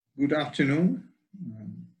Good afternoon.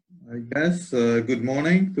 I guess good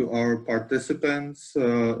morning to our participants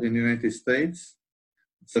in the United States.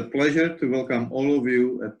 It's a pleasure to welcome all of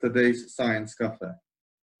you at today's Science Cafe.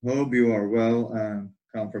 Hope you are well and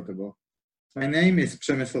comfortable. My name is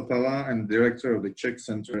Přemysl Pala. I'm director of the Czech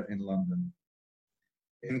Center in London.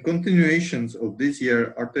 In continuations of this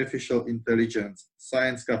year's Artificial Intelligence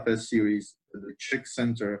Science Cafe series, the Czech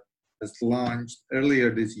Center has launched earlier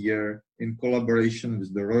this year in collaboration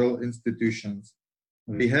with the Royal Institutions.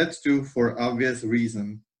 We had to, for obvious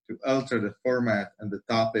reason, to alter the format and the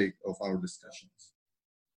topic of our discussions.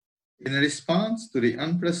 In response to the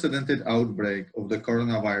unprecedented outbreak of the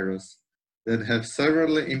coronavirus that have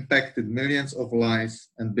severely impacted millions of lives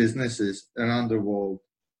and businesses around the world,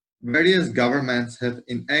 various governments have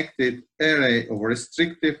enacted an array of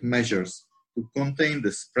restrictive measures to contain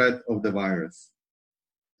the spread of the virus.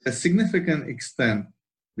 To a significant extent,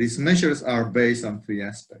 these measures are based on three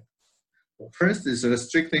aspects. The first is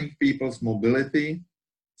restricting people's mobility,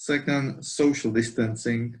 second, social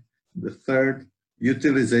distancing, the third,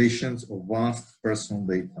 utilizations of vast personal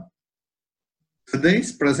data.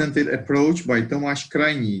 Today's presented approach by Tomáš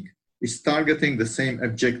Krajník is targeting the same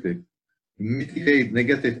objective, to mitigate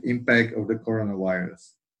negative impact of the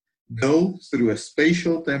coronavirus, though through a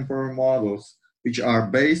spatial temporal models which are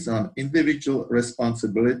based on individual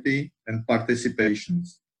responsibility and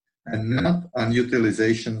participations, and not on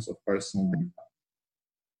utilizations of personal data.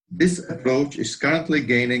 This approach is currently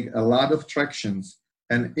gaining a lot of traction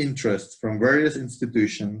and interest from various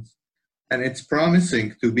institutions, and it's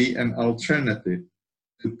promising to be an alternative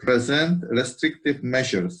to present restrictive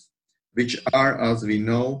measures, which are, as we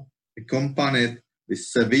know, accompanied with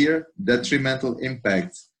severe detrimental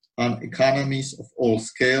impacts on economies of all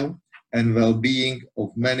scale and well-being of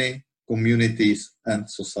many communities and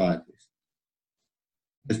societies.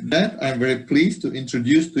 With that, I'm very pleased to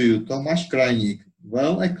introduce to you Tomáš Krajník,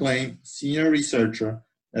 well-acclaimed senior researcher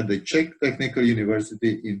at the Czech Technical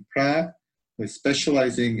University in Prague, who is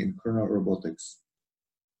specializing in chronorobotics.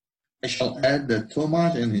 I shall add that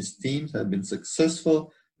Tomáš and his teams have been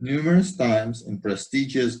successful numerous times in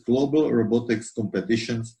prestigious global robotics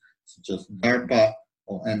competitions such as DARPA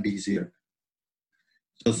or MBZIRC.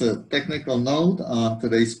 Just a technical note on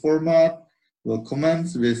today's format. We'll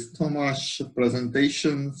commence with Tomáš's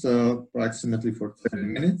presentations approximately for 30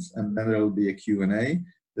 minutes, and then there will be a Q&A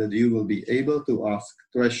that you will be able to ask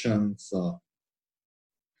questions. I'd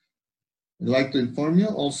like to inform you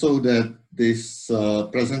also that this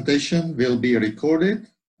presentation will be recorded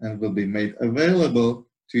and will be made available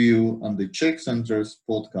to you on the Czech Center's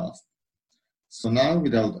podcast. So now,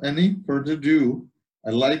 without any further ado,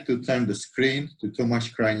 I'd like to turn the screen to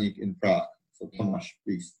Tomáš Krajník in Prague. So Tomáš,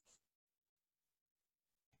 please.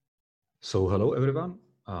 So hello everyone.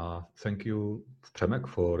 Thank you, Przemek,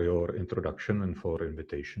 for your introduction and for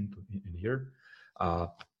invitation in here.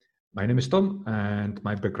 My name is Tom, and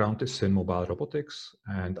my background is in mobile robotics,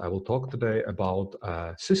 and I will talk today about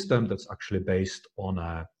a system that's actually based on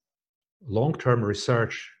a long-term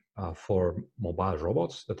research for mobile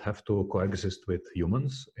robots that have to coexist with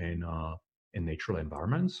humans in natural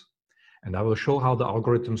environments. And I will show how the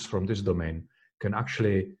algorithms from this domain can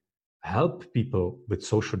actually help people with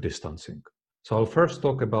social distancing. So I'll first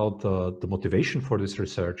talk about the motivation for this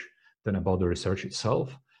research, then about the research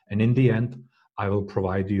itself. And in the end, I will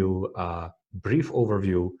provide you a brief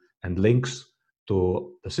overview and links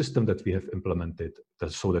to the system that we have implemented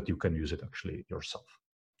so that you can use it actually yourself.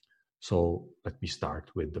 So let me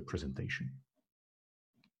start with the presentation.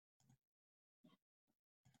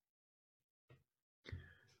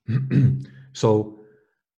 So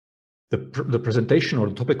the presentation or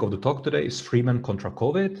the topic of the talk today is Freeman contra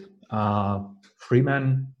COVID.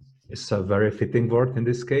 Freeman is a very fitting word in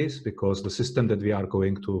this case because the system that we are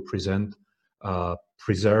going to present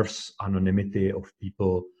preserves anonymity of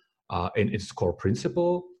people in its core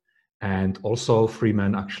principle. And also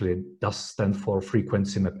Freeman actually does stand for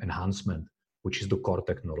frequency map enhancement, which is the core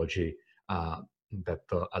technology that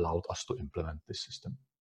allowed us to implement this system.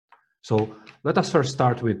 So let us first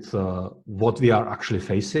start with what we are actually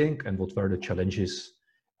facing and what were the challenges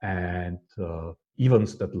and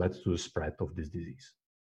events that led to the spread of this disease.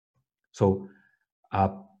 So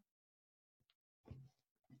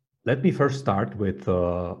let me first start with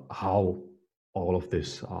how all of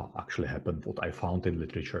this actually happened, what I found in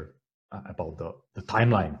literature about the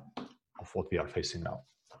timeline of what we are facing now.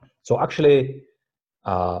 So actually,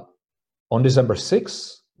 on December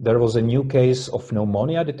 6th, there was a new case of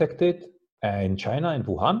pneumonia detected in China, in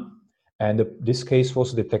Wuhan, and this case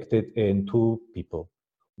was detected in 2 people.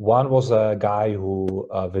 One was a guy who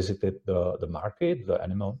visited the market,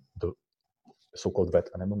 the so-called wet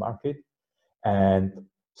animal market. And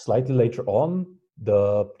slightly later on,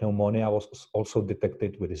 the pneumonia was also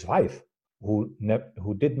detected with his wife, who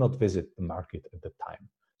did not visit the market at the time.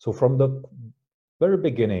 So from the very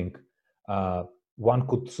beginning, one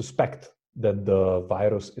could suspect that the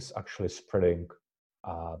virus is actually spreading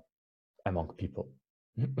among people.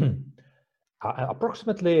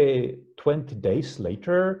 Approximately 20 days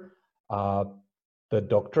later, the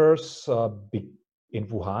doctors in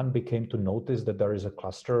Wuhan became to notice that there is a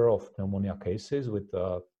cluster of pneumonia cases which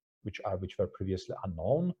were previously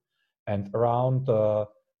unknown. And around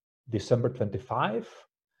December 25,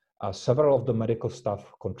 several of the medical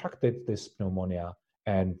staff contracted this pneumonia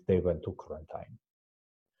and they went to quarantine.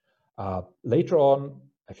 Later on,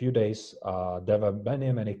 a few days, there were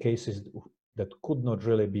many cases that could not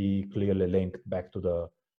really be clearly linked back to the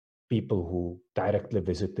people who directly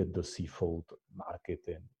visited the seafood market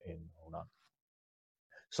in Hunan.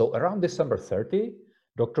 So around December 30,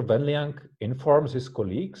 Dr. Wen Liang informs his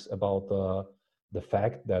colleagues about the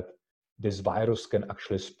fact that this virus can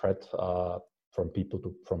actually spread from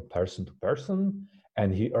person to person,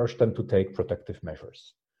 and he urged them to take protective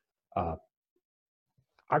measures.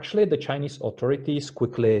 Actually, the Chinese authorities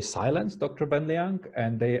quickly silenced Dr. Wen Liang,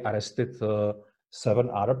 and they arrested 7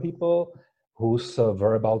 other people whose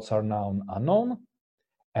whereabouts are now unknown.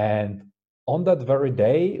 And on that very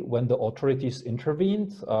day, when the authorities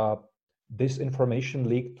intervened, this information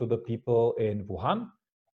leaked to the people in Wuhan.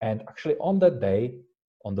 And actually on that day,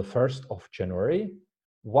 on the 1st of January,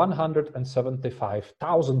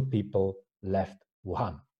 175,000 people left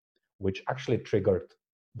Wuhan, which actually triggered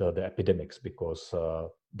the epidemics, because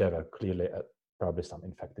there are clearly probably some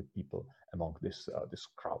infected people among this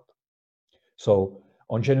crowd. So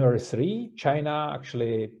on January 3, China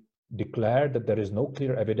actually declared that there is no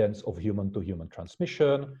clear evidence of human-to-human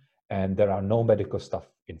transmission, and there are no medical staff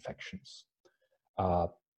infections.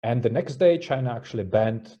 And the next day, China actually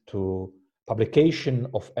banned to publication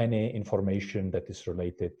of any information that is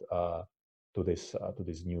related to this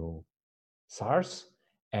new SARS.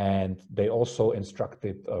 And they also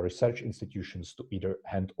instructed research institutions to either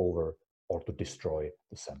hand over or to destroy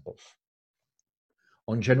the samples.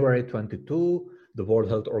 On January 22, the World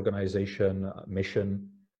Health Organization mission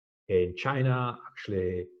in China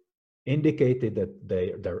actually indicated that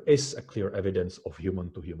there is a clear evidence of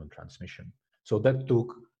human-to-human transmission. So that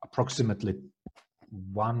took approximately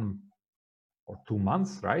 1 or 2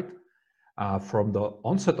 months, right? From the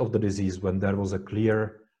onset of the disease, when there was a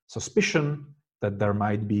clear suspicion that there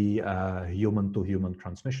might be a human-to-human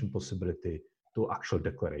transmission possibility, to actual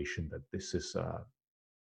declaration that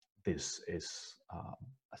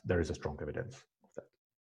there is a strong evidence of that.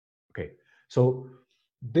 Okay, so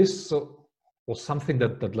this was something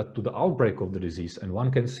that led to the outbreak of the disease, and one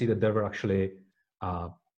can see that there were actually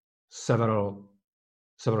several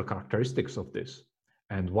characteristics of this,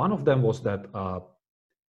 and one of them was that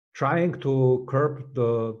trying to curb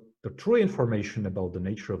the true information about the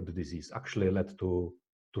nature of the disease actually led to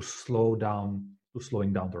slowing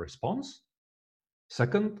down the response.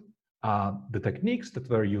 Second, the techniques that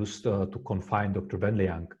were used to confine Dr. Wen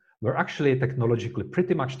Liang were actually technologically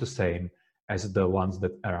pretty much the same as the ones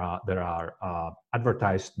that are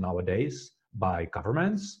advertised nowadays by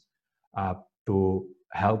governments to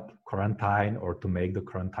help quarantine or to make the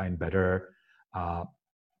quarantine better.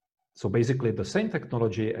 So basically the same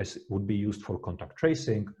technology as would be used for contact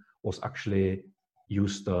tracing was actually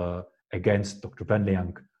used against Dr. Wen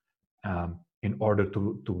Liang in order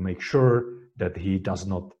to make sure that he does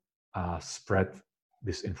not spread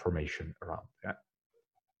this information around. Yeah.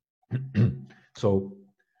 So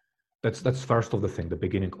that's first of the thing, the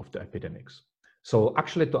beginning of the epidemics. So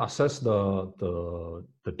actually, to assess the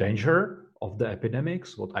danger of the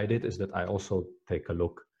epidemics, what I did is that I also take a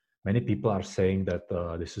look. Many people are saying that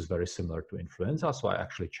this is very similar to influenza, so I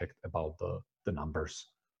actually checked about the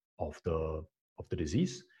numbers of the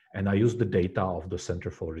disease, and I used the data of the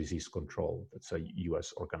Center for Disease Control. That's a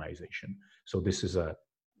US organization. So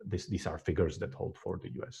these are figures that hold for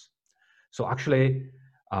the US. So actually,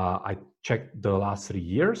 I checked the last 3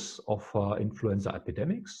 years of influenza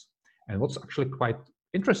epidemics, and what's actually quite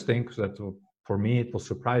interesting is that for me it was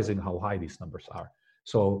surprising how high these numbers are.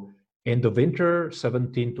 So in the winter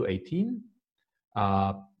 17 to 18,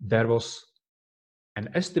 there was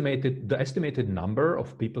the estimated number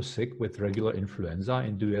of people sick with regular influenza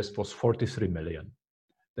in the US was 43 million.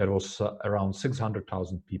 There was around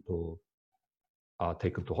 600,000 people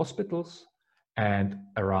taken to hospitals and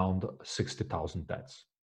around 60,000 deaths.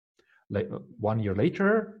 1 year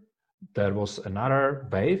later, there was another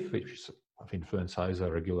wave, which is of influenza is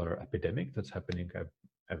a regular epidemic that's happening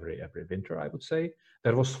every winter, I would say.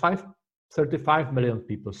 There was 35 million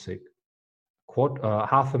people sick,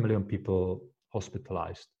 500,000 people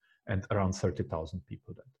hospitalized, and around 30,000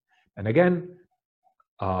 people dead. And again,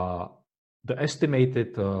 the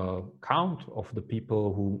estimated count of the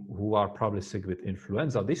people who are probably sick with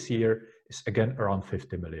influenza this year is again around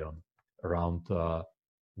 50 million, around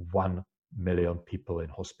 1 million people in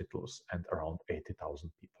hospitals and around 80,000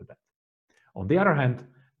 people dead. On the other hand,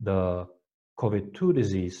 the COVID-2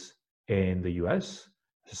 disease in the US,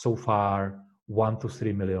 so far 1 to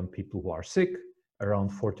 3 million people who are sick, around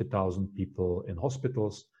 40,000 people in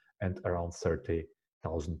hospitals, and around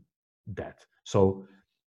 30,000 dead. So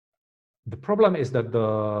the problem is that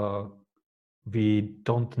we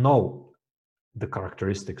don't know the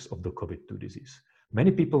characteristics of the COVID-2 disease.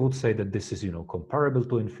 Many people would say that this is, comparable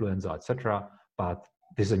to influenza, etc. But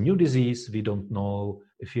this is a new disease. We don't know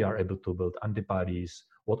if we are able to build antibodies.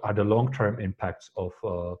 What are the long-term impacts of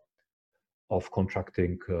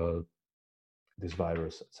contracting this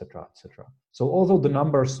virus, etc., etc. So although the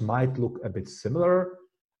numbers might look a bit similar,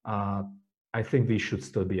 I think we should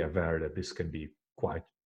still be aware that this can be quite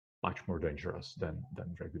much more dangerous than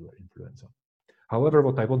regular influenza. However,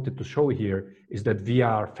 what I wanted to show here is that we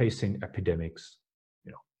are facing epidemics,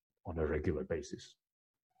 on a regular basis.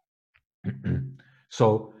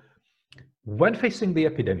 So when facing the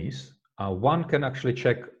epidemics, one can actually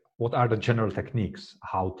check what are the general techniques,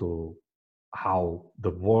 how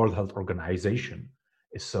the World Health Organization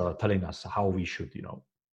is telling us how we should,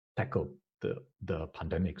 tackle the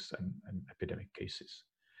pandemics and epidemic cases.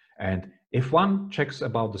 And if one checks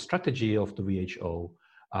about the strategy of the WHO,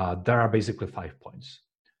 there are basically 5 points.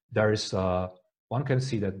 There is, one can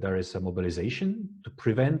see that there is a mobilization to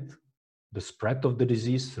prevent the spread of the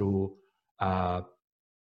disease through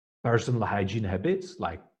personal hygiene habits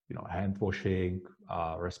like, hand washing,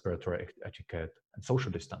 respiratory etiquette, and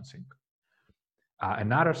social distancing.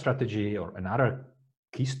 Another strategy or another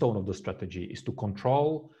keystone of the strategy is to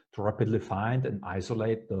control, to rapidly find and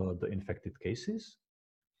isolate the infected cases,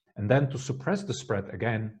 and then to suppress the spread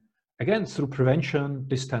again through prevention,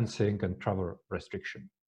 distancing, and travel restriction.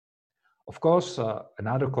 Of course,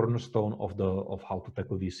 another cornerstone of how to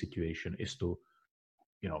tackle this situation is to,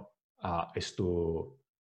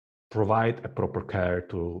 provide a proper care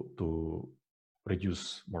to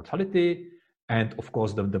reduce mortality. And of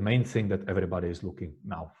course, the main thing that everybody is looking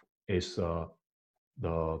now is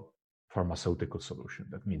the pharmaceutical solution.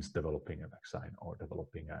 That means developing a vaccine or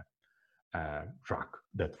developing a drug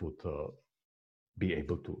that would be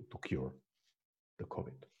able to cure the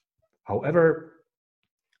COVID. However,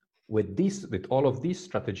 with all of these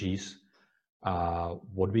strategies,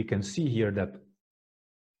 what we can see here that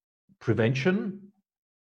prevention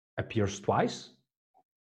appears twice.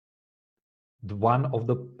 One of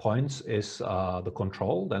the points is the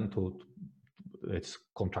control, then it's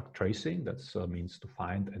contact tracing. That means to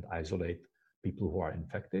find and isolate people who are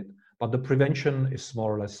infected. But the prevention is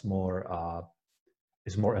more or less more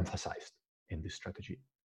emphasized in this strategy.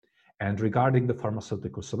 And regarding the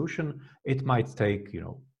pharmaceutical solution, it might take,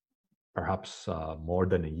 perhaps more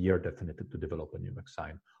than a year definitely to develop a new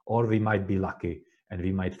vaccine, or we might be lucky and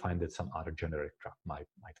we might find that some other generic drug might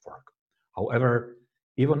work. However,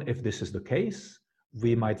 even if this is the case,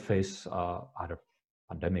 we might face other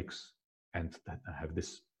pandemics and have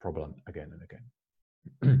this problem again and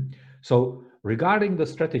again. So regarding the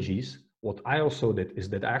strategies, what I also did is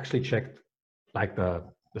that I actually checked like the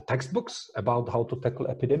textbooks about how to tackle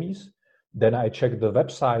epidemics. Then I checked the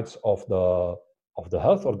websites of the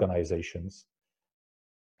health organizations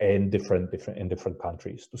in different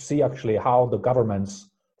countries to see actually how the governments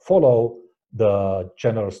follow the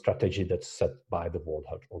general strategy that's set by the World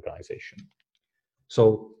Health Organization.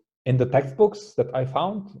 So in the textbooks that I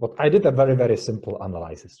found, what I did a very, very simple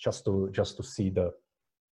analysis just to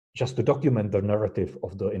document the narrative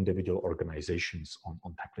of the individual organizations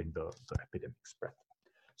on tackling the epidemic spread.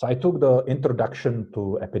 So I took the introduction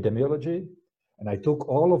to epidemiology, and I took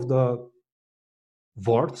all of the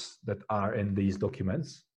words that are in these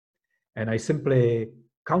documents, and I simply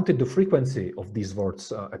counted the frequency of these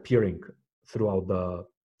words appearing throughout the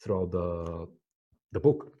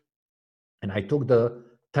book. And I took the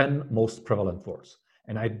 10 most prevalent words,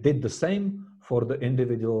 and I did the same for the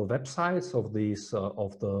individual websites of these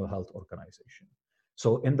of the health organization.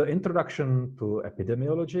 So in the introduction to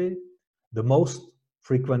epidemiology, the most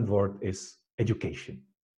frequent word is education.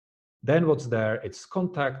 Then what's there? It's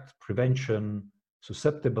contact, prevention,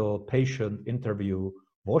 susceptible, patient, interview,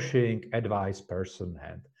 washing, advice, person,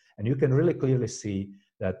 hand. And you can really clearly see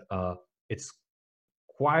that it's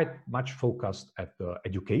quite much focused at the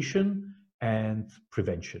education and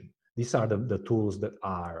prevention. These are the tools that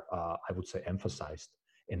are, I would say, emphasized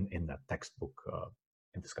in that textbook,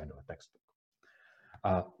 in this kind of a textbook.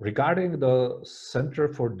 Regarding the Center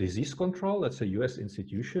for Disease Control, that's a US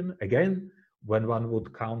institution. Again, when one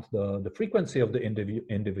would count the frequency of the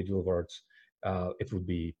individual words, it would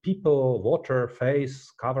be people, water,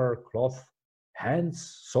 face, cover, cloth,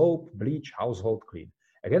 hands, soap, bleach, household, clean.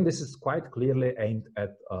 Again, this is quite clearly aimed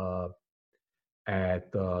at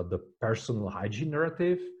the personal hygiene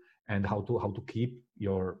narrative and how to keep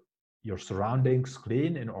your surroundings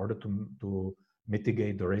clean in order to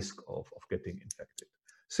mitigate the risk of getting infected.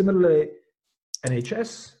 Similarly,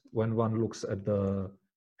 NHS, when one looks at the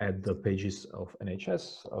pages of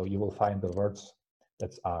NHS, you will find the words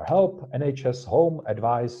that are help, NHS, home,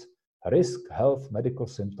 advice, risk, health, medical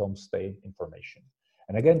symptoms, stay, information.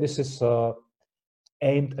 And again, this is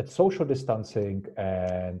aimed at social distancing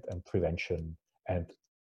and prevention. And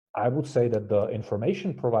I would say that the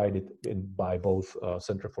information provided by both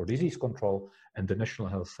Center for Disease Control and the National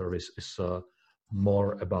Health Service is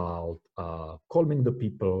more about calming the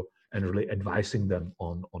people and really advising them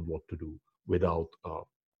on what to do without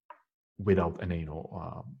any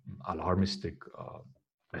alarmistic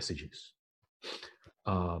messages.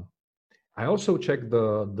 I also checked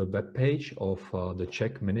the web page of the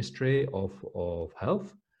Czech Ministry of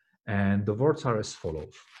Health, and the words are as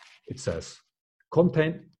follows. It says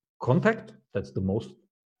contact, that's the most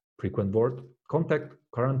frequent word, contact,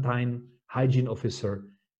 quarantine, hygiene officer,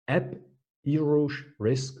 app, eRouge,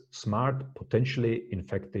 risk, smart, potentially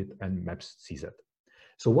infected, and Maps CZ.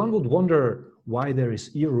 So one would wonder why there is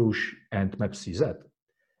eRouge and Maps CZ.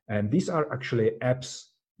 And these are actually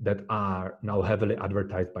apps that are now heavily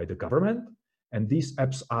advertised by the government. And these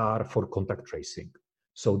apps are for contact tracing.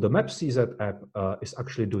 So the Maps CZ app is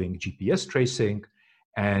actually doing GPS tracing.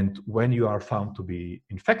 And when you are found to be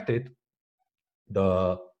infected,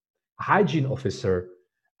 the hygiene officer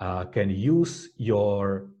can use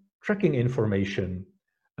your tracking information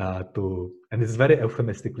and it's very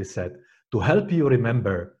euphemistically said, to help you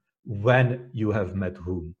remember when you have met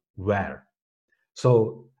whom, where.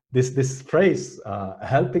 So this phrase,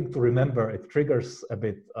 helping to remember, it triggers a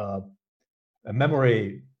bit a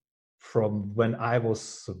memory from when I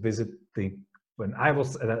was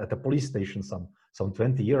at a police station some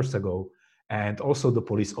 20 years ago. And also the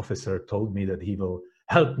police officer told me that he will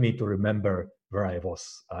help me to remember where I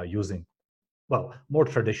was using, well, more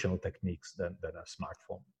traditional techniques than a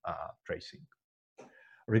smartphone tracing.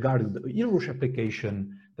 Regarding the eRouge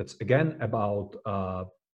application, that's again about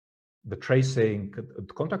the tracing,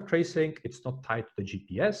 the contact tracing. It's not tied to the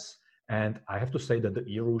GPS. And I have to say that the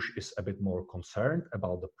eRouge is a bit more concerned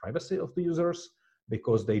about the privacy of the users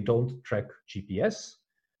because they don't track GPS.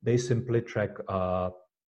 They simply track how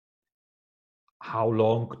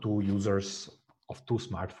long two users of two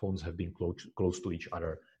smartphones have been close to each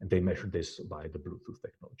other, and they measure this by the Bluetooth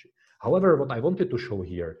technology. However, what I wanted to show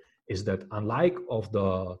here is that unlike of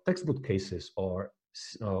the textbook cases or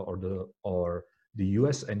the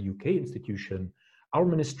US and UK institution, our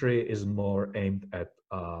ministry is more aimed at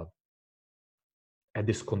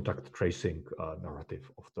this contact tracing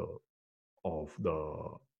narrative of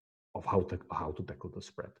how to tackle the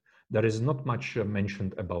spread. There is not much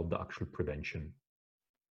mentioned about the actual prevention.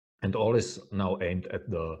 And all is now aimed at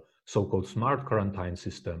the so-called smart quarantine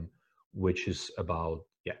system, which is about,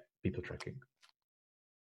 people tracking.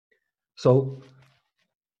 So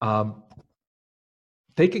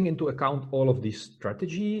taking into account all of these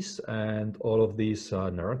strategies and all of these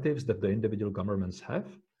narratives that the individual governments have,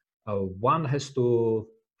 one has to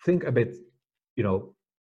think a bit,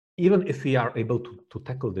 even if we are able to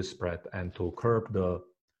tackle this spread and to curb the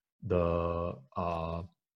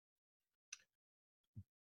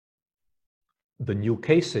new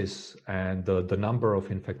cases and the number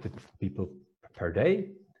of infected people per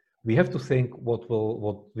day, we have to think what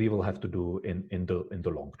we will have to do in the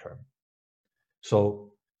long term.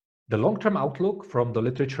 So the long-term outlook from the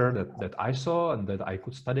literature that I saw and that I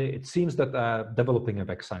could study, it seems that developing a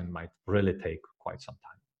vaccine might really take quite some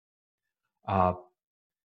time.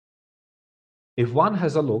 If one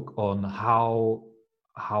has a look on how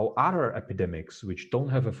other epidemics which don't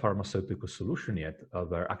have a pharmaceutical solution yet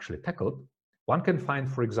were actually tackled, one can find,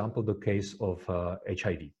 for example, the case of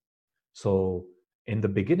HIV. So in the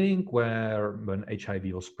beginning, when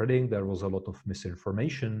HIV was spreading, there was a lot of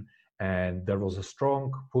misinformation, and there was a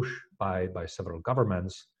strong push by several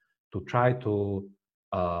governments to try to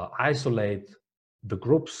isolate the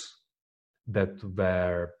groups that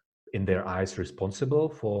were, in their eyes, responsible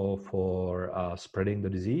for spreading the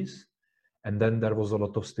disease. And then there was a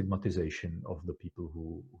lot of stigmatization of the people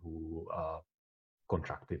who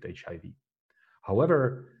contracted HIV.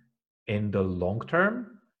 However, in the long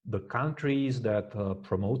term, the countries that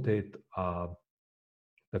promoted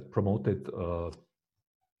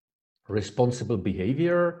responsible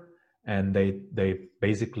behavior, and they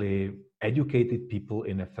basically educated people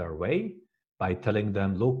in a fair way by telling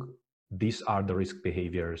them, look, these are the risk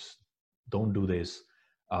behaviors, don't do this,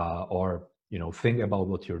 or think about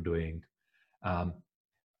what you're doing,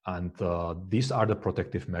 and these are the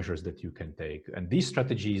protective measures that you can take. And these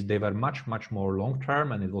strategies, they were much more long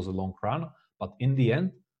term, and it was a long run, but in the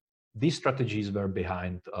end these strategies were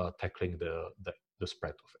behind tackling the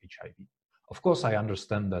spread of HIV. Of course, I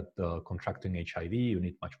understand that contracting HIV, you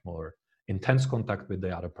need much more intense contact with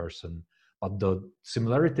the other person, but the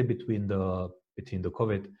similarity between the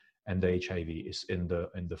COVID and the HIV is in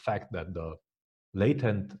the fact that the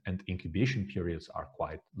latent and incubation periods are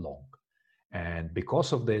quite long. And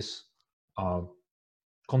because of this,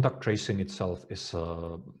 contact tracing itself is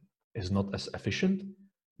not as efficient,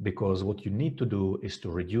 because what you need to do is to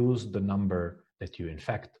reduce the number that you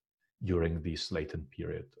infect during this latent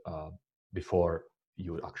period before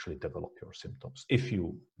you actually develop your symptoms, if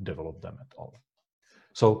you develop them at all.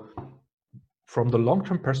 So from the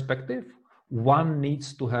long-term perspective, one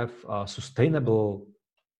needs to have sustainable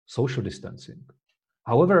social distancing.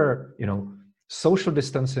 However, social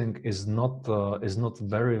distancing is not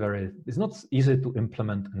easy to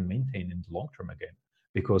implement and maintain in the long term again,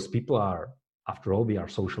 because people are, after all, we are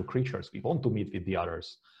social creatures. We want to meet with the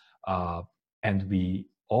others, and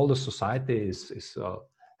all the society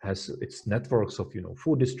has its networks of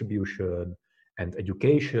food distribution and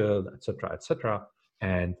education, etc.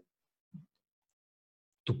 And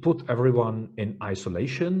to put everyone in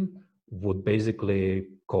isolation would basically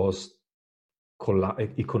cause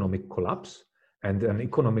economic collapse, and an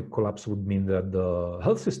economic collapse would mean that the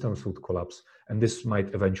health systems would collapse, and this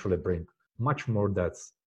might eventually bring much more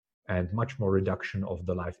deaths and much more reduction of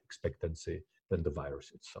the life expectancy than the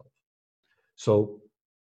virus itself. So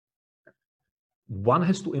one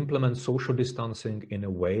has to implement social distancing in a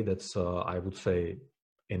way that's, I would say,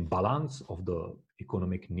 in balance of the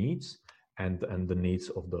economic needs and the needs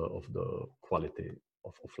of the quality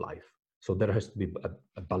of life. So there has to be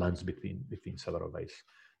a balance between several ways.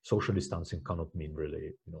 Social distancing cannot mean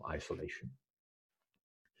really isolation.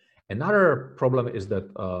 Another problem is that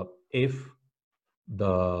if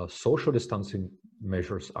the social distancing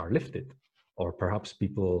measures are lifted, or perhaps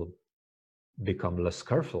people become less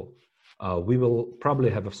careful, we will probably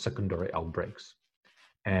have secondary outbreaks.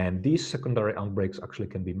 And these secondary outbreaks actually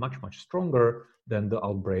can be much stronger than the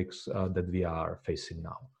outbreaks that we are facing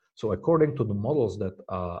now. So according to the models that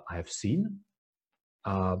I have seen,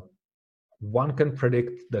 one can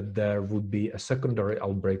predict that there would be a secondary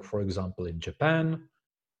outbreak, for example, in Japan,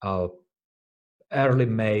 early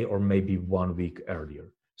May or maybe 1 week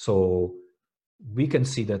earlier. So we can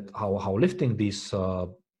see that how lifting these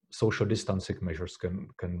social distancing measures can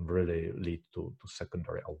really lead to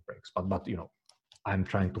secondary outbreaks. But I'm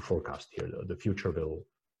trying to forecast here. The future will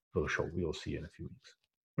show. We will see in a few weeks.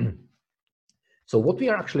 So what we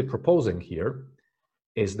are actually proposing here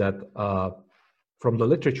is that from the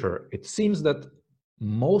literature, it seems that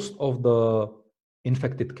most of the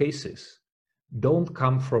infected cases don't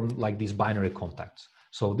come from like these binary contacts.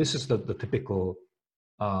 So this is the typical,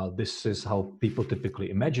 this is how people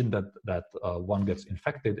typically imagine that one gets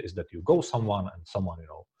infected, is that you go someone and someone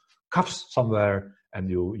coughs somewhere, and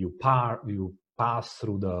you pass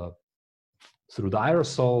through the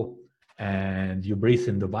aerosol, and you breathe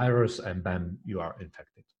in the virus, and then you are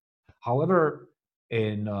infected. However,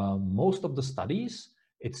 in most of the studies,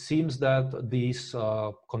 it seems that these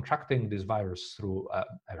contracting this virus through a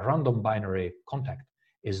random binary contact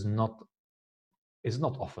is not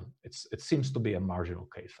often. It seems to be a marginal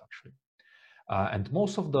case actually, and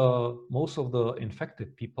most of the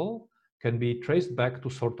infected people can be traced back to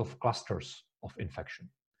sort of clusters of infection,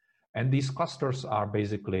 and these clusters are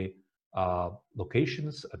basically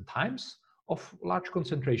locations and times of large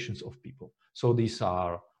concentrations of people. So these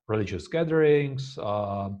are religious gatherings,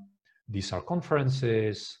 these are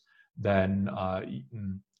conferences, then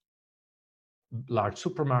large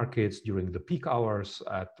supermarkets during the peak hours,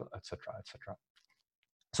 etc.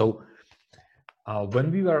 So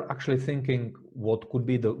when we were actually thinking what could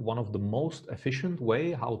be one of the most efficient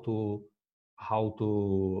way how to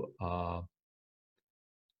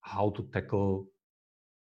tackle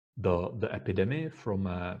the epidemic from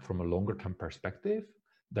a longer term perspective,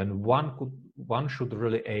 then one should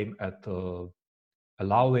really aim at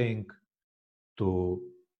allowing to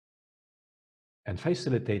and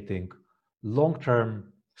facilitating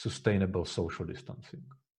long-term sustainable social distancing.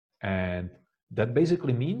 And that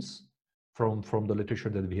basically means, from the literature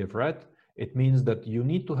that we have read, it means that you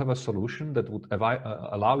need to have a solution that would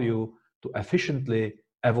allow you to efficiently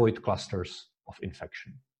avoid clusters of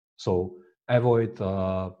infection. So avoid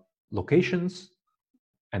locations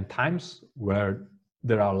and times where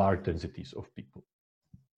there are large densities of people.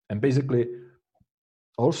 And basically,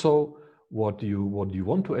 also what you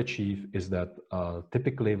want to achieve is that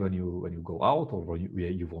typically when you go out or when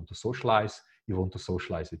you want to socialize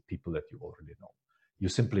with people that you already know. You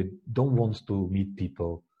simply don't want to meet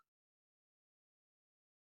people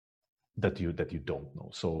that you don't know.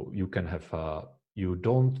 So you can have you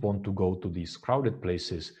don't want to go to these crowded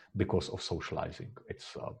places because of socializing.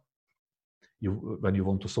 It's when you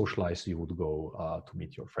want to socialize, you would go to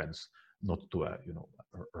meet your friends, not to a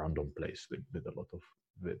a random place with a lot of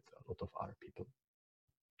other people.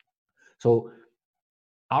 So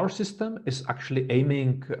our system is actually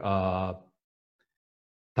aiming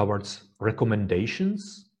towards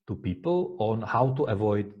recommendations to people on how to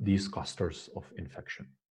avoid these clusters of infection.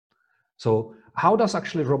 So how does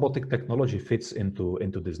actually robotic technology fits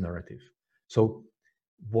into this narrative? So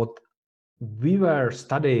what we were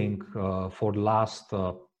studying for the last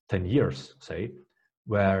 10 years, say,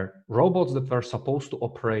 were robots that were supposed to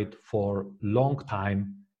operate for long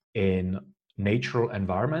time in natural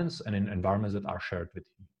environments and in environments that are shared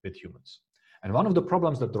with humans. And one of the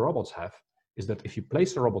problems that the robots have is that if you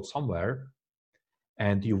place a robot somewhere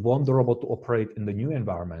and you want the robot to operate in the new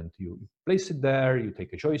environment, you place it there, you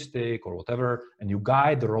take a joystick or whatever, and you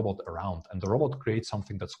guide the robot around, and the robot creates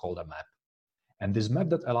something that's called a map. And this map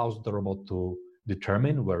that allows the robot to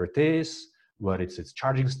determine where it is, where it's its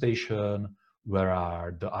charging station, where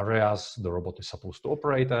are the areas the robot is supposed to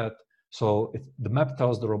operate at. So the map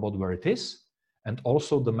tells the robot where it is, and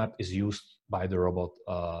also the map is used by the robot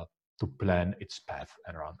to plan its path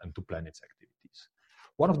around and to plan its activities.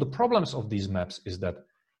 One of the problems of these maps is that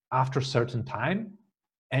after a certain time,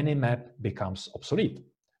 any map becomes obsolete.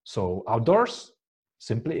 So outdoors,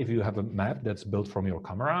 simply if you have a map that's built from your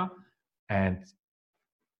camera and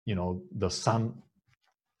the sun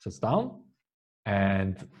sets down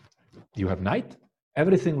and you have night,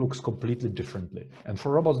 everything looks completely differently. And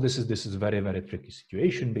for robots, this is a very, very tricky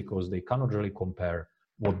situation because they cannot really compare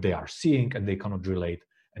what they are seeing, and they cannot relate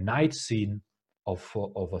a night scene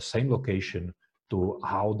of a same location to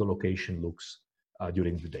how the location looks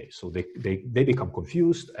during the day. So they become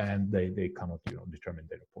confused and they cannot determine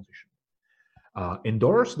their position.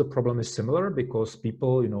 Indoors, the problem is similar because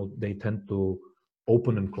people they tend to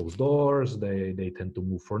open and close doors, they tend to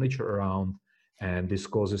move furniture around, and this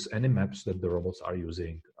causes any maps that the robots are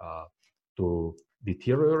using to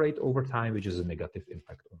deteriorate over time, which is a negative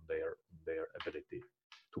impact on their ability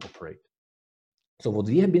to operate. So what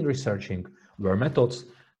we have been researching were methods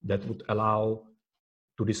that would allow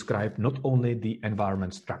to describe not only the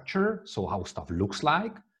environment structure, so how stuff looks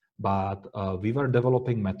like, but we were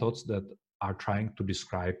developing methods that are trying to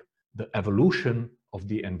describe the evolution of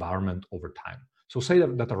the environment over time. So say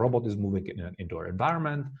that a robot is moving in an indoor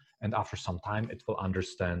environment, and after some time it will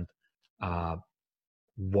understand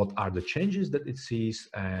what are the changes that it sees.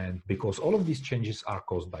 And because all of these changes are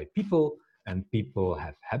caused by people, and people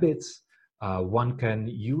have habits, one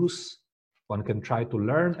can try to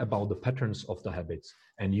learn about the patterns of the habits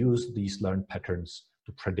and use these learned patterns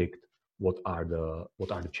to predict what are the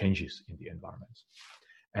changes in the environments.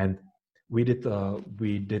 And we did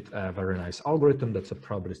a very nice algorithm that's a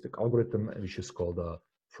probabilistic algorithm, which is called a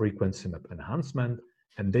frequency map enhancement.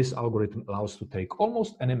 And this algorithm allows to take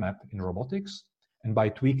almost any map in robotics, and by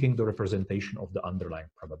tweaking the representation of the underlying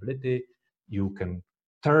probability, you can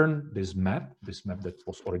turn this map that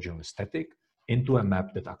was originally static into a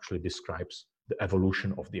map that actually describes the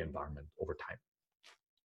evolution of the environment over time.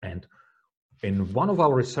 And in one of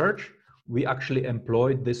our research, we actually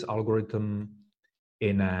employed this algorithm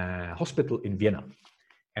in a hospital in Vienna.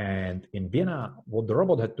 And in Vienna, what the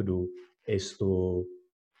robot had to do is to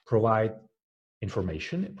provide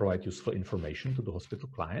useful information to the hospital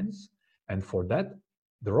clients. And for that,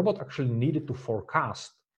 the robot actually needed to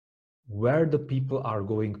forecast where the people are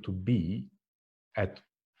going to be at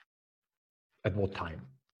what time.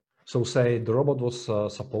 So say the robot was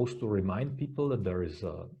supposed to remind people that there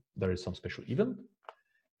is some special event,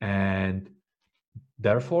 and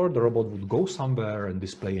therefore the robot would go somewhere and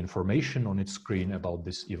display information on its screen about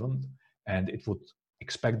this event, and it would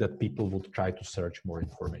expect that people would try to search more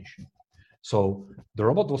information. So the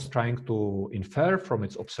robot was trying to infer from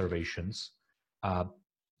its observations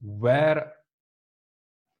where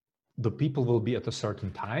the people will be at a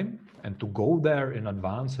certain time, and to go there in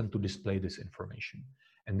advance and to display this information.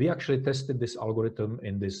 And we actually tested this algorithm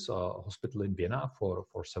in this hospital in Vienna for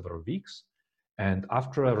several weeks. And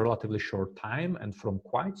after a relatively short time and from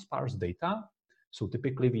quite sparse data, so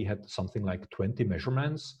typically we had something like 20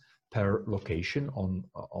 measurements per location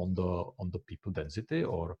on the people density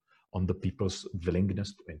or on the people's willingness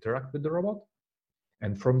to interact with the robot.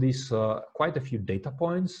 And from these quite a few data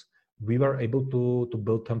points, we were able to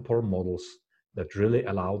build temporal models that really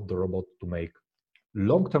allowed the robot to make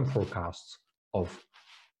long-term forecasts of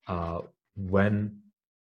when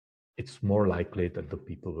it's more likely that the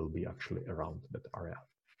people will be actually around that area.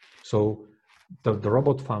 So the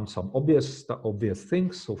robot found some obvious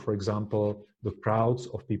things. So for example, the crowds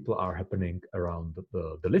of people are happening around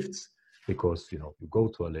the lifts, because you go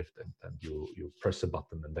to a lift and you press a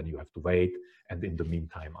button and then you have to wait, and in the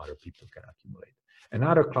meantime other people can accumulate. And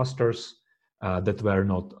other clusters that were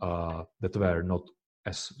not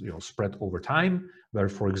as spread over time were,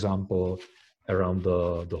 for example, around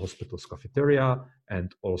the hospital's cafeteria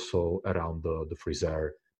and also around the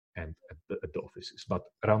freezer and at the offices. But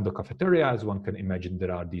around the cafeteria, as one can imagine,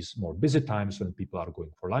 there are these more busy times when people are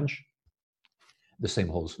going for lunch. The same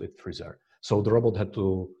holds with freezer. So the robot had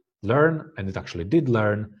to learn, and it actually did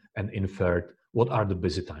learn, and inferred what are the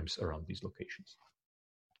busy times around these locations.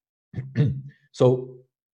 So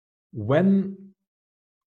when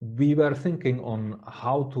we were thinking on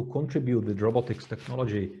how to contribute with robotics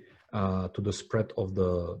technology to the spread of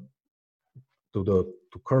to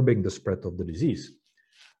curbing the spread of the disease,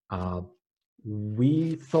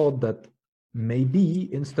 we thought that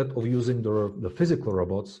maybe instead of using the physical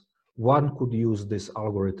robots, one could use this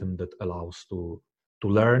algorithm that allows to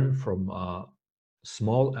learn from a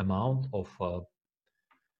small amount of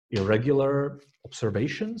irregular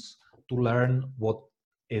observations to learn what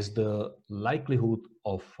is the likelihood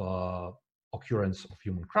of occurrence of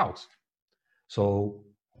human crowds. So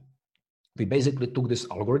we basically took this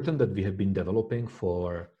algorithm that we have been developing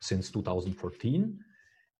since 2014,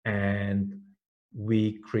 and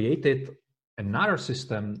we created another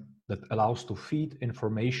system that allows to feed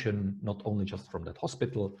information not only just from that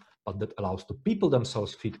hospital, but that allows the people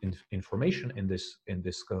themselves feed information in this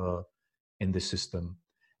system,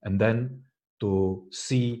 and then to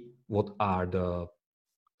see what are the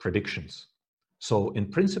predictions. So in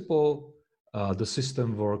principle, the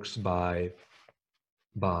system works by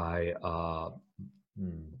the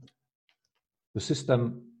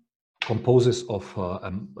system composes of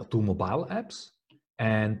 2 mobile apps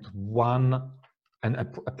and a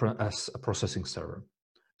processing server.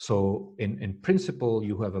 So in principle,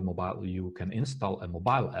 you can install a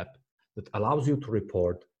mobile app that allows you to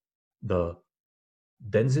report the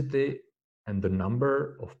density and the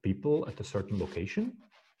number of people at a certain location.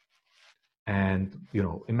 And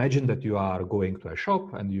imagine that you are going to a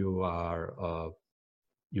shop and you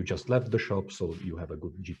just left the shop, so you have a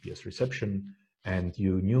good GPS reception, and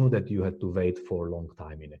you knew that you had to wait for a long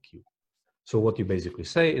time in a queue. So what you basically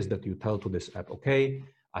say is that you tell to this app, okay,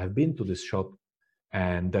 I've been to this shop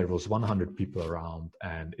and there was 100 people around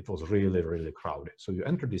and it was really, really crowded. So you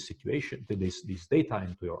enter this situation, this data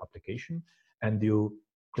into your application, and you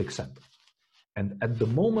click send. And at the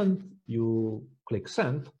moment you click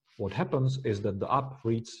send, what happens is that the app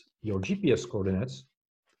reads your GPS coordinates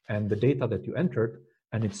and the data that you entered,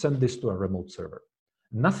 and it sent this to a remote server.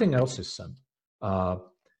 Nothing else is sent.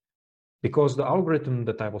 Because the algorithm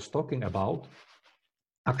that I was talking about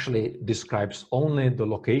actually describes only the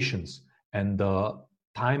locations and the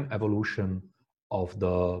time evolution of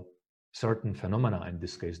the certain phenomena, in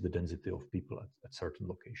this case, the density of people at certain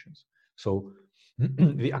locations. So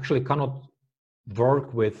we actually cannot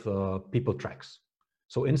work with people tracks.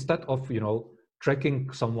 So instead of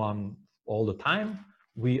tracking someone all the time,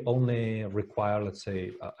 we only require, let's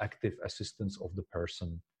say, active assistance of the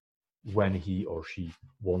person when he or she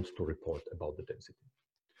wants to report about the density.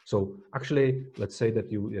 So actually, let's say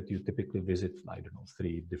that you typically visit, I don't know,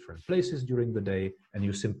 3 different places during the day, and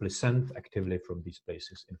you simply send actively from these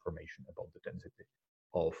places information about the density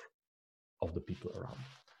of the people around.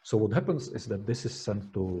 So what happens is that this is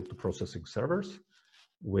sent to processing servers,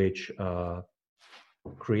 which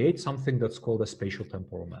create something that's called a spatial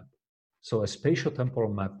temporal map. So a spatial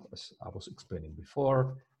temporal map, as I was explaining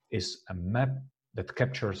before, is a map that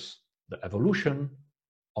captures the evolution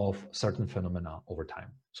of certain phenomena over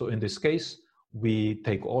time. So in this case, we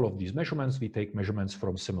take all of these measurements, we take measurements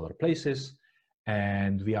from similar places,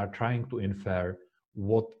 and we are trying to infer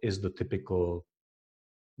what is the typical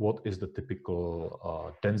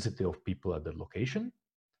density of people at the location.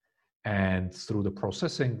 And through the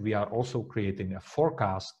processing, we are also creating a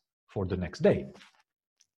forecast for the next day.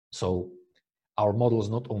 So our models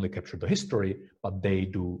not only capture the history, but they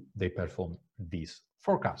perform these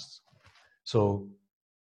forecasts. So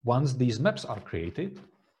once these maps are created,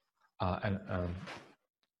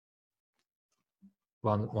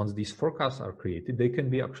 Once these forecasts are created, they can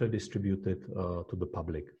be actually distributed to the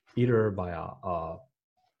public, either via a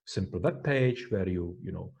simple web page where you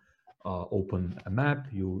open a map,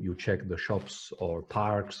 you check the shops or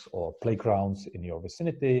parks or playgrounds in your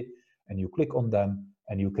vicinity, and you click on them,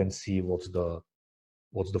 and you can see what's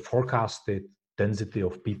the forecasted density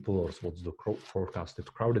of people, or what's the forecasted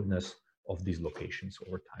crowdedness of these locations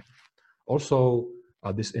over time. Also,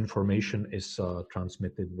 this information is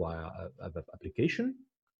transmitted via a web application,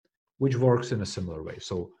 which works in a similar way.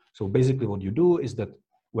 So basically what you do is that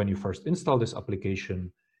when you first install this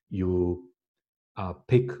application, you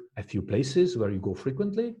pick a few places where you go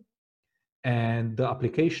frequently, and the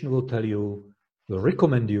application will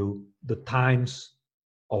recommend you the times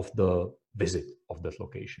of the visit of that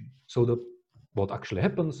location. So what actually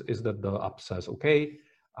happens is that the app says, okay,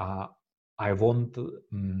 I want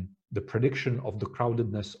the prediction of the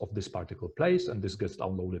crowdedness of this particular place, and this gets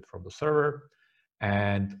downloaded from the server,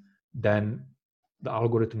 and then the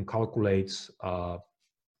algorithm calculates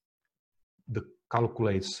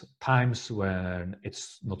times when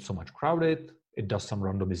it's not so much crowded. It does some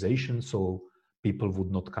randomization, so people would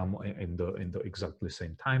not come in the exactly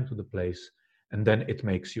same time to the place, and then it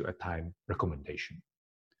makes you a time recommendation.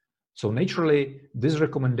 So naturally, this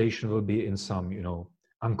recommendation will be in some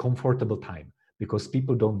uncomfortable time, because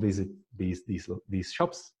people don't visit these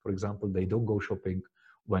shops. For example, they don't go shopping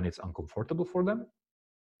when it's uncomfortable for them.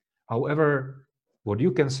 However, what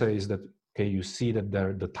you can say is that, okay, you see that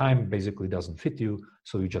the time basically doesn't fit you,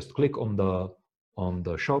 so you just click on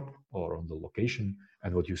the shop or on the location,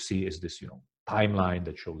 and what you see is this timeline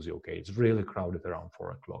that shows you, okay, it's really crowded around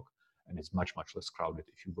 4 o'clock, and it's much less crowded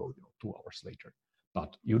if you go 2 hours later.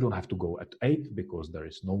 But you don't have to go at 8 because there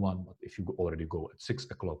is no one. But if you already go at 6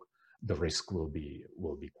 o'clock, the risk will be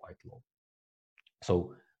quite low.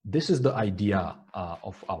 So this is the idea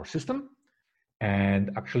of our system.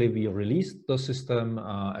 And actually, we released the system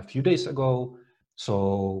a few days ago.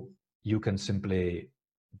 So you can simply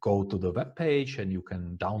go to the web page and you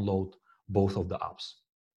can download both of the apps.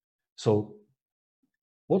 So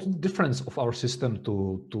what's the difference of our system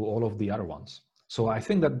to all of the other ones? So I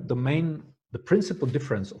think that the principal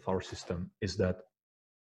difference of our system is that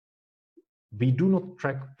we do not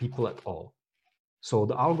track people at all. So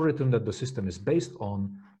the algorithm that the system is based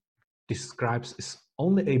on is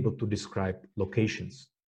only able to describe locations.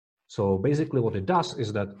 So basically what it does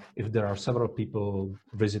is that if there are several people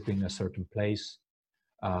visiting a certain place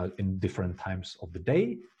in different times of the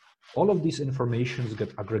day, all of these informations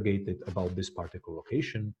get aggregated about this particular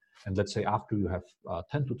location. And let's say after you have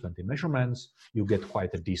 10 to 20 measurements, you get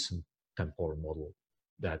quite a decent temporal model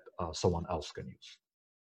that someone else can use.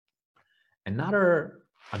 Another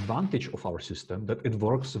advantage of our system that it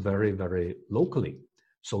works very, very locally.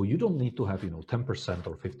 So you don't need to have 10%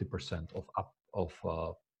 or 50% of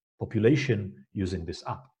population using this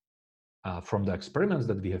app. From the experiments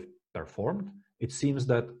that we have performed, it seems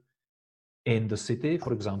that in the city,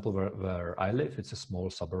 for example, where I live, it's a small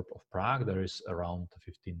suburb of Prague. There is around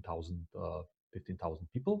 15,000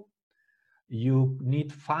 people. You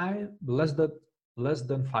need less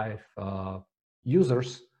than five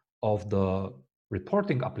users of the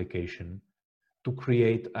reporting application to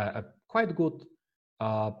create a quite good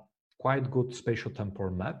spatial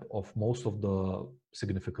temporal map of most of the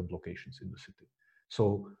significant locations in the city.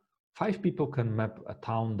 So 5 people can map a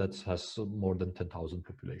town that has more than 10,000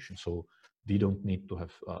 population. So we don't need to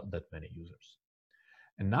have that many users.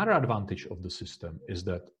 Another advantage of the system is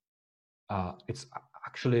that it's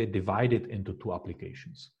actually divided into 2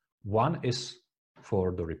 applications. One is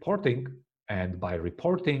for the reporting, and by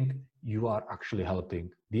reporting, you are actually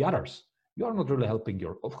helping the others. You are not really helping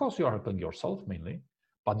of course you are helping yourself mainly,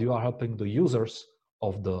 but you are helping the users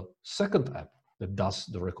of the second app that does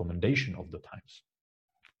the recommendation of the times.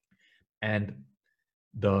 And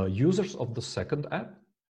the users of the second app,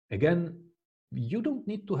 again, you don't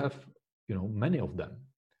need to have many of them,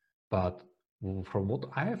 but from what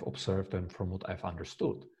I have observed and from what I've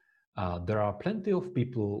understood, there are plenty of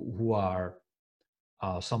people who are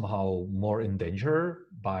somehow more in danger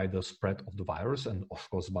by the spread of the virus, and of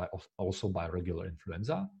course also by regular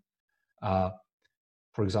influenza.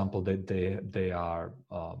 For example, they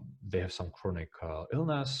have some chronic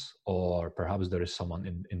illness, or perhaps there is someone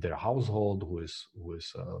in their household who is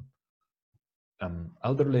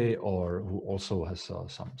elderly, or who also has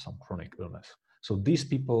some chronic illness. So these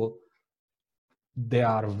people, they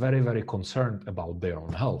are very, very concerned about their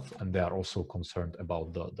own health, and they are also concerned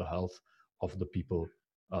about the health of the people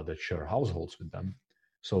that share households with them.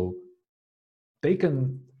 So they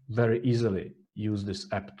can very easily use this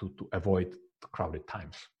app to avoid the crowded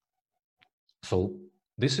times. So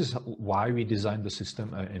this is why we designed the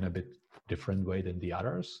system in a bit different way than the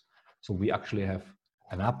others. So we actually have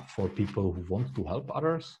an app for people who want to help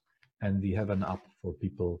others, and we have an app for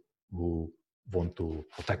people who want to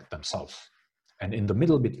protect themselves. And in the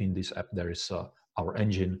middle between this app, there is our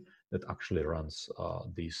engine that actually runs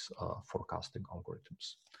these forecasting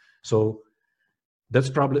algorithms. So that's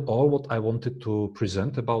probably all what I wanted to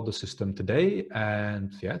present about the system today.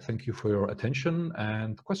 And yeah, thank you for your attention,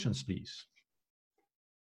 and questions, please.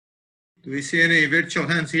 Do we see any virtual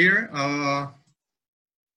hands here? I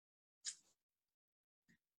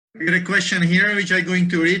got a question here, which I'm going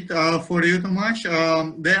to read for you, Tomasz.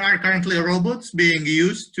 There are currently robots being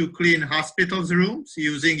used to clean hospitals' rooms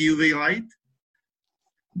using UV light.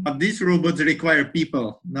 But these robots require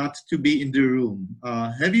people, not to be in the room.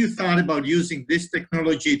 Have you thought about using this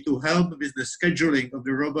technology to help with the scheduling of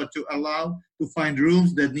the robot to allow to find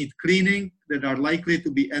rooms that need cleaning that are likely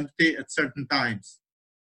to be empty at certain times?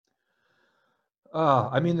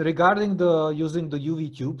 I mean, regarding the using the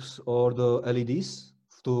UV tubes or the LEDs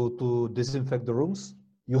to disinfect the rooms,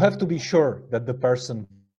 you have to be sure that the person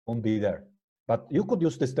won't be there. But you could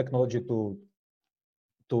use this technology to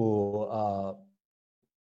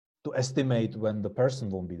estimate when the person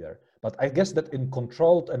won't be there. But I guess that in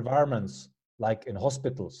controlled environments, like in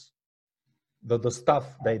hospitals, the staff,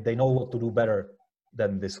 they know what to do better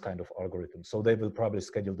than this kind of algorithm. So they will probably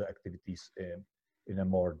schedule the activities in a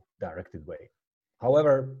more directed way.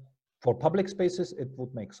 However, for public spaces, it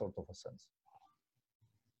would make sort of a sense.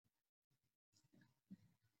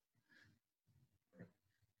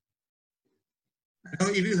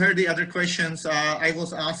 If you heard the other questions, I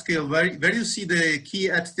was asking where do you see the key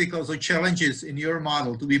obstacles or challenges in your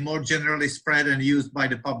model to be more generally spread and used by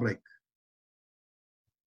the public?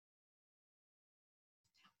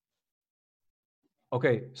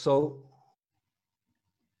 Okay, so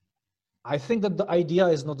I think that the idea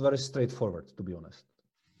is not very straightforward, to be honest.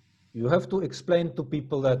 You have to explain to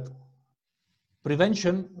people that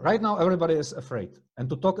prevention, right now everybody is afraid. And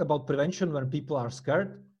to talk about prevention when people are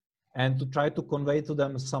scared and to try to convey to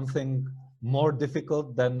them something more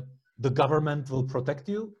difficult than the government will protect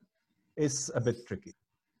you is a bit tricky.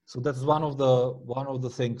 So that's one of the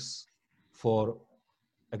things for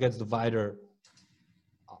against the wider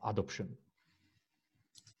adoption.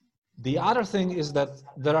 The other thing is that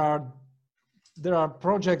there are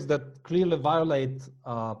projects that clearly violate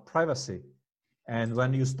privacy. And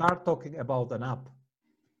when you start talking about an app,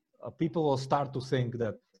 people will start to think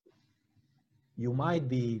that you might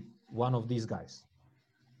be one of these guys.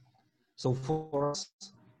 So for us,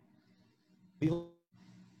 we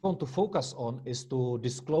want to focus on is to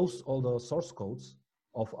disclose all the source codes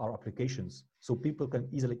of our applications so people can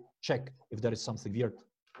easily check if there is something weird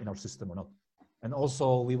in our system or not. And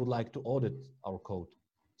also we would like to audit our code.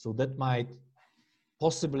 So that might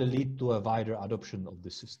possibly lead to a wider adoption of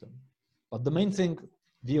this system. But the main thing,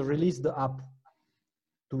 we released the app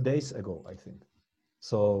 2 days ago, I think.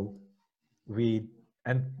 So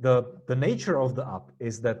the nature of the app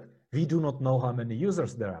is that we do not know how many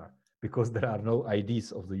users there are because there are no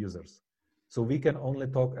IDs of the users. So we can only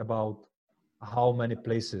talk about how many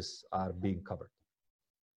places are being covered.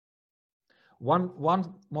 One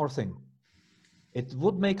more thing. It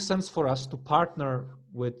would make sense for us to partner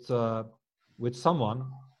with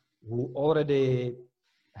someone who already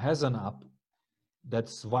has an app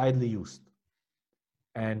that's widely used.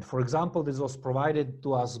 And for example, this was provided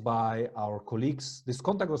to us by our colleagues. This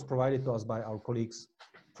contact was provided to us by our colleagues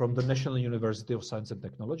from the National University of Science and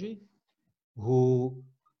Technology, who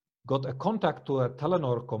got a contact to a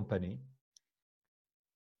Telenor company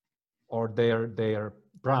or their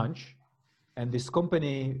branch. And this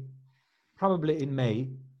company, probably in May,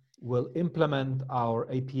 will implement our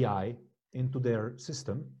API into their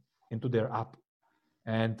system, into their app.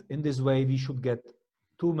 And in this way, we should get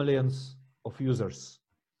 2 million of users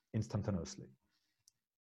instantaneously.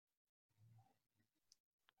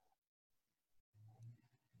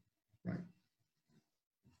 Right.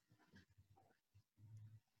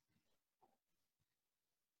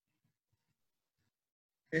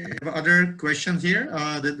 I have other questions here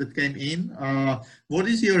that came in. What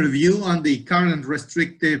is your view on the current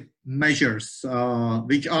restrictive measures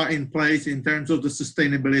which are in place in terms of the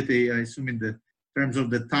sustainability, I assume in the terms of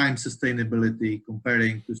the time sustainability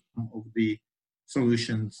comparing to some of the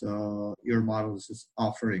solutions your models is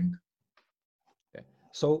offering? Okay.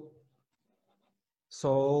 So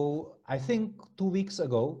I think 2 weeks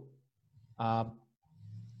ago,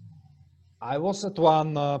 I was at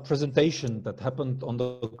one presentation that happened on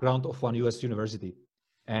the ground of one US university.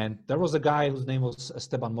 And there was a guy whose name was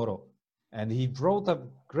Esteban Moro. And he wrote a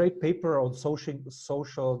great paper on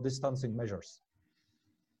social distancing measures.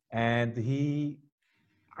 And he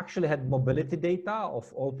actually had mobility data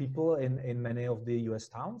of all people in many of the US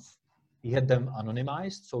towns. He had them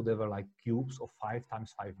anonymized, so they were like cubes of 5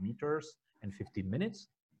 times 5 meters in 15 minutes.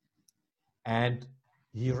 And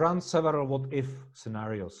he ran several what-if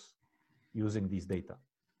scenarios using these data.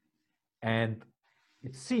 And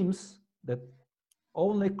it seems that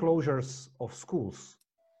only closures of schools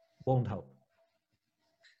won't help.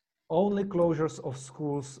 Only closures of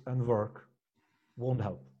schools and work won't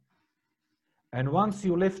help. And once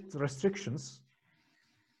you lift restrictions,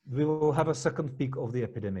 we will have a second peak of the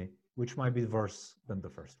epidemic, which might be worse than the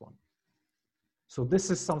first one. So this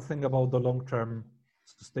is something about the long-term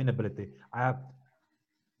sustainability.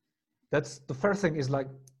 That's the first thing is like,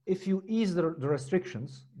 if you ease the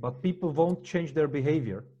restrictions, but people won't change their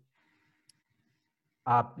behavior,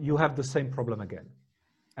 you have the same problem again.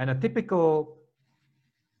 And a typical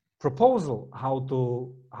proposal how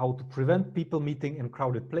to prevent people meeting in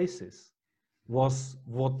crowded places was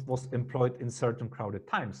what was employed in certain crowded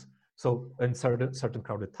times. So in certain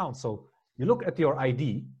crowded towns. So you look at your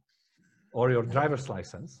ID or your driver's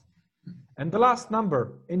license, and the last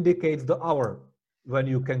number indicates the hour when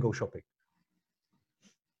you can go shopping.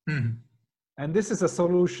 Mm-hmm. And this is a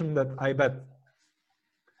solution that I bet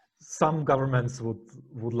some governments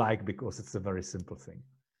would like, because it's a very simple thing.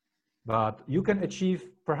 But you can achieve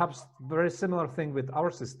perhaps very similar thing with our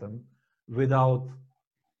system without,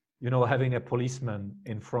 you know, having a policeman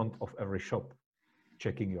in front of every shop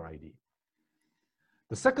checking your ID.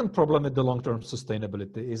 The second problem with the long-term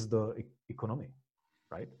sustainability is the economy,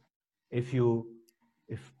 right? If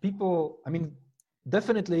people, I mean,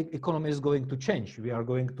 definitely economy is going to change. We are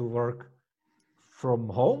going to work from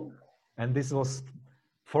home, and this was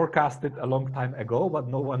forecasted a long time ago, but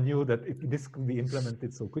no one knew that this could be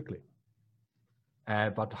implemented so quickly.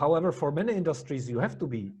 But however, for many industries, you have to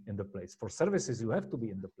be in the place. For services, you have to be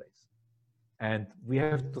in the place. And we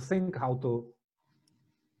have to think how to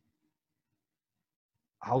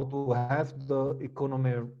have the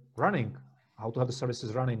economy running, how to have the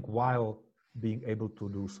services running while being able to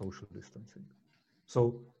do social distancing.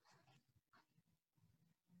 So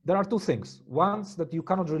there are two things. One is that you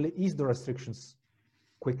cannot really ease the restrictions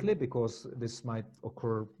quickly, because this might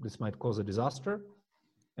occur, this might cause a disaster.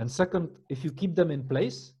 And second, if you keep them in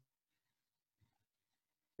place,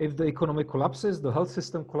 if the economy collapses, the health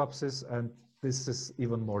system collapses, and this is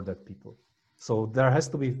even more dead people. So there has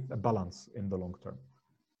to be a balance in the long term.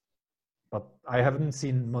 But I haven't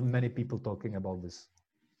seen many people talking about this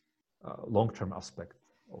long-term aspect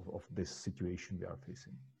of this situation we are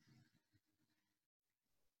facing.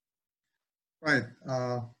 Right.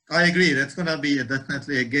 I agree. That's going to be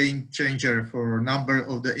definitely a game changer for a number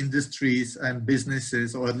of the industries and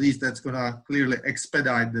businesses, or at least that's going to clearly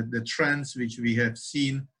expedite the trends which we have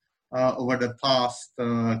seen over the past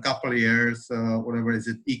couple of years. Whatever, is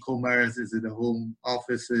it e-commerce, is it the home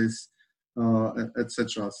offices,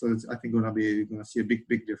 etc. So it's, I think, going to see a big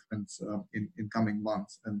difference in coming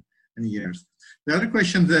months and years. The other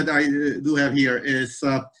question that I do have here is,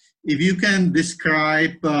 if you can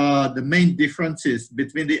describe the main differences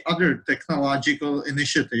between the other technological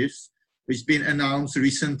initiatives which been announced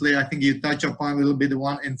recently. I think you touched upon a little bit the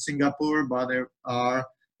one in Singapore, but there are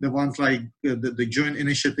the ones like the joint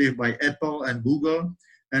initiative by Apple and Google.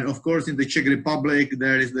 And of course, in the Czech Republic,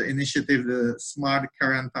 there is the initiative, the Smart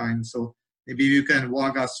Quarantine. So maybe you can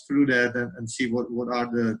walk us through that and see what are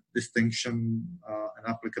the distinction and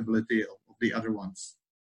applicability of the other ones.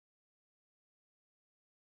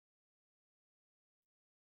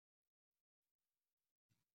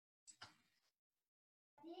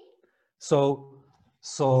 So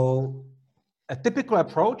a typical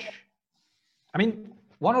approach, I mean,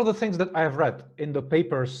 one of the things that I have read in the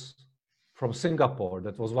papers from Singapore,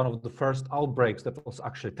 that was one of the first outbreaks that was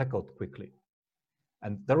actually tackled quickly.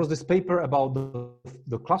 And there was this paper about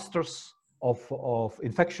the clusters of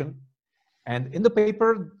infection. And in the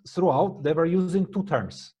paper throughout, they were using two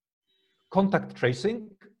terms: contact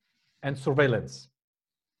tracing and surveillance.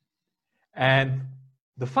 And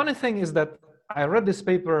the funny thing is that I read this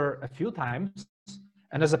paper a few times,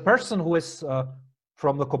 and as a person who is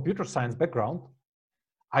from the computer science background,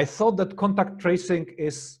 I thought that contact tracing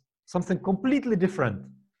is something completely different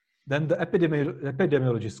than the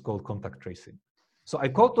epidemiologists call contact tracing. So I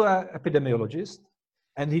called to an epidemiologist,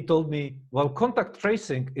 and he told me, well, contact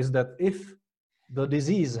tracing is that if the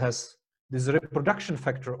disease has this reproduction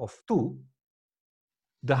factor of 2,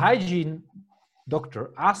 the hygiene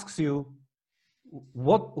doctor asks you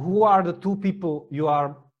who are the 2 people you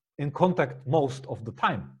are in contact most of the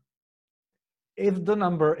time. if the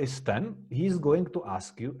number is 10, he's going to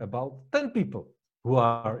ask you about 10 people who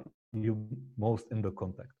are you most in the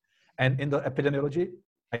contact. And in the epidemiology,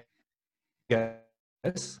 I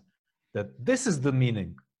guess that this is the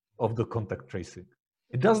meaning of the contact tracing.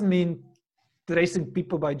 It doesn't mean tracing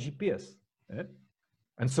people by GPS.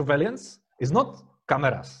 And surveillance is not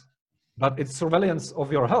cameras, but it's surveillance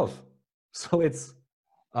of your health. So it's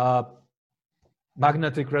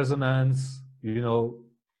magnetic resonance, you know,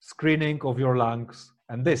 screening of your lungs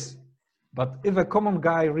and this. But if a common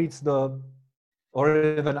guy reads or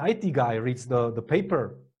if an IT guy reads the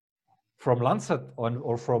paper from Lancet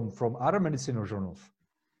or from other medicinal journals,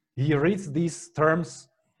 he reads these terms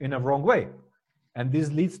in a wrong way. And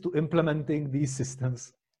this leads to implementing these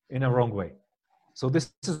systems in a wrong way. So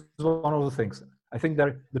this is one of the things. I think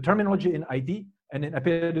that the terminology in IT and in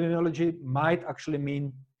epidemiology might actually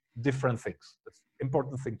mean different things. That's an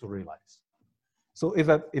important thing to realize. So if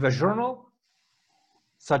a journal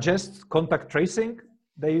suggests contact tracing,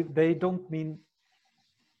 they don't mean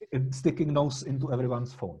sticking nose into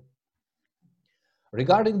everyone's phone.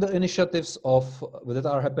 Regarding the initiatives that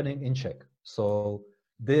are happening in Czech, so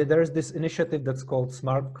there's this initiative that's called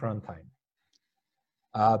Smart Quarantine.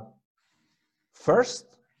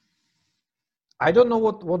 First, I don't know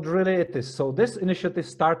what really it is. So this initiative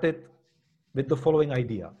started with the following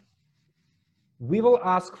idea. We will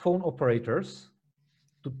ask phone operators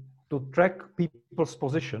to track people's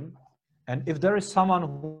position. And if there is someone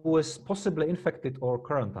who is possibly infected or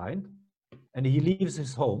quarantined, and he leaves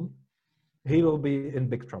his home, he will be in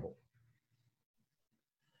big trouble.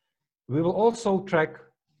 We will also track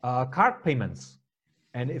card payments.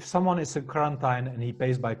 And if someone is in quarantine and he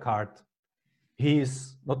pays by card, he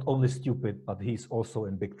is not only stupid, but he's also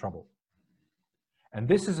in big trouble. And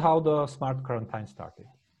this is how the Smart Quarantine started.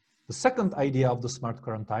 The second idea of the Smart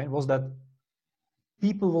Quarantine was that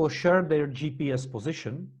people will share their GPS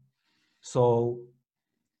position. So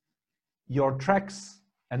your tracks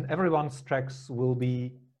and everyone's tracks will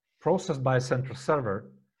be processed by a central server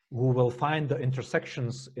who will find the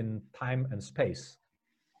intersections in time and space.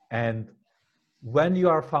 And when you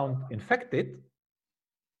are found infected,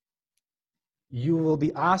 you will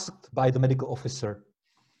be asked by the medical officer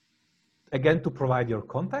again to provide your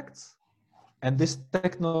contacts. And this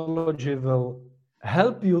technology will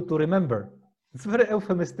help you to remember, it's a very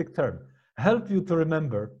euphemistic term, help you to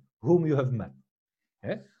remember whom you have met.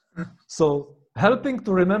 Okay? So helping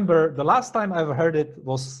to remember, the last time I've heard it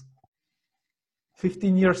was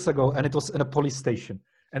 15 years ago, and it was in a police station.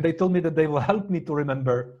 And they told me that they will help me to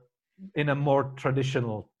remember in a more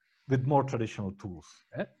traditional, with more traditional tools.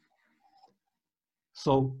 Okay?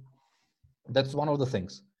 So that's one of the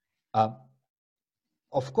things.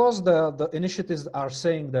 Of course, the initiatives are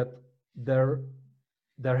saying that there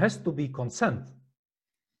has to be consent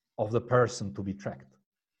of the person to be tracked.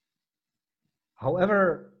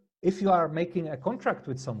 However, if you are making a contract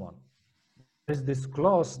with someone, there's this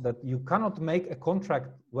clause that you cannot make a contract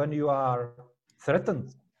when you are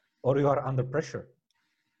threatened or you are under pressure.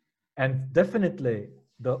 And definitely,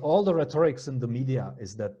 all the rhetorics in the media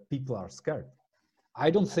is that people are scared. I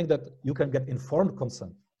don't think that you can get informed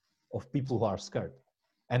consent of people who are scared.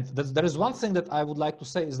 And there is one thing that I would like to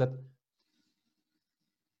say is that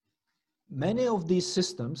many of these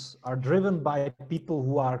systems are driven by people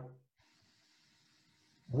who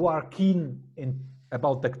are keen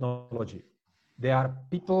about technology. They are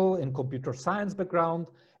people in computer science background,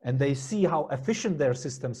 and they see how efficient their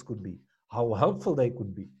systems could be, how helpful they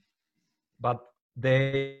could be. But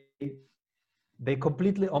they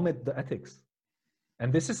completely omit the ethics.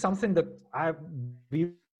 And this is something that I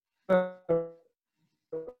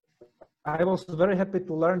was very happy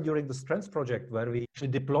to learn during the Strengths project, where we actually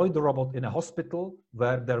deployed the robot in a hospital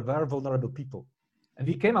where there were vulnerable people. And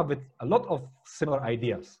we came up with a lot of similar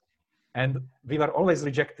ideas. And we were always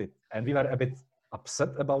rejected. And we were a bit upset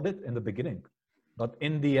about it in the beginning. But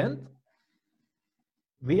in the end,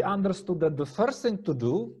 we understood that the first thing to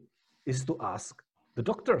do is to ask the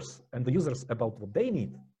doctors and the users about what they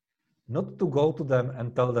need. Not to go to them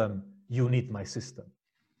and tell them, you need my system.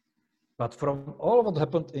 But from all what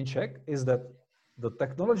happened in Czech is that the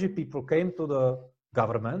technology people came to the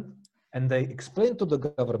government and they explained to the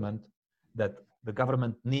government that the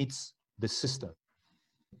government needs this system.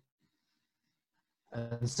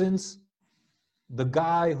 And since the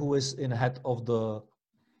guy who is in head of the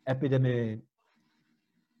epidemic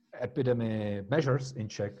measures in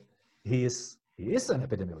Czech, he is an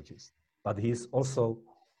epidemiologist, but he is also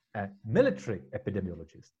a military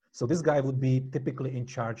epidemiologist. So this guy would be typically in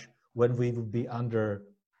charge when we would be under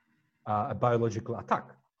a biological attack.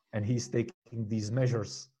 And he's taking these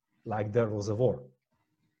measures like there was a war.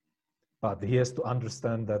 but he has to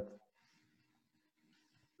understand that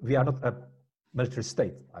we are not a military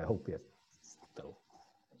state, I hope yet.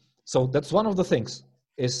 So that's one of the things,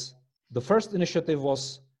 is the first initiative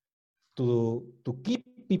was to keep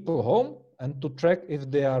people home and to track if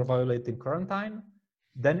they are violating quarantine.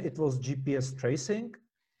 Then it was GPS tracing.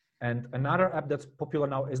 And another app that's popular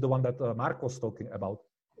now is the one that Mark was talking about,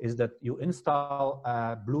 is that you install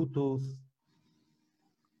a Bluetooth,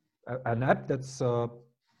 an app that's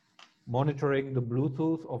monitoring the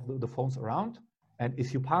Bluetooth of the phones around. And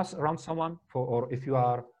if you pass around someone or if you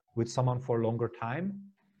are with someone for a longer time,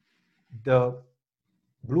 the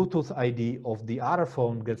Bluetooth ID of the other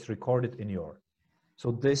phone gets recorded in your.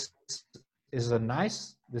 So this is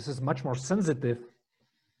this is much more sensitive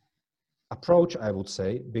approach, I would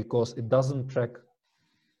say, because it doesn't track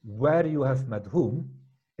where you have met whom,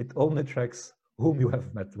 it only tracks whom you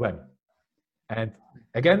have met when. And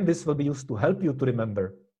again, this will be used to help you to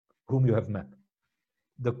remember whom you have met.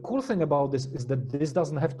 The cool thing about this is that this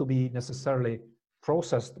doesn't have to be necessarily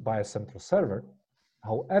processed by a central server.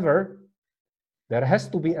 However, there has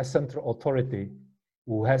to be a central authority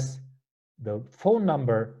who has the phone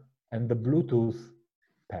number and the Bluetooth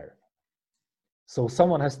pair. So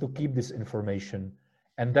someone has to keep this information,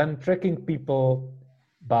 and then tracking people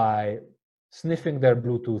by sniffing their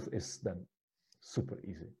Bluetooth is then super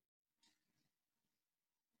easy.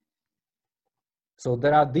 So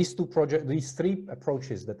there are these three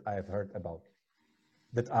approaches that I have heard about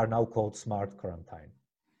that are now called smart quarantine.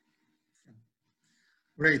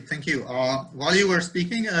 Great, thank you. While you were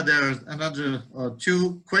speaking, there's another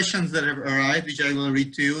two questions that have arrived, which I will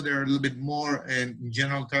read to you. They're a little bit more in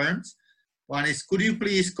general terms. One is, could you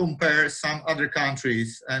please compare some other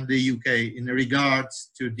countries and the UK in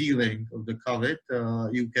regards to dealing with the COVID?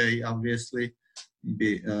 UK, obviously,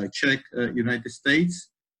 maybe Czech, United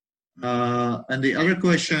States. And the other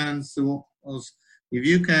questions was, if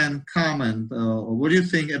you can comment, what do you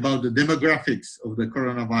think about the demographics of the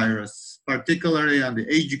coronavirus, particularly on the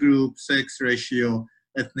age group, sex ratio,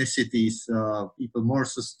 ethnicities, people more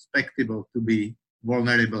susceptible to be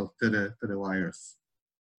vulnerable to the virus?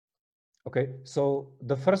 Okay, so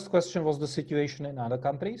the first question was the situation in other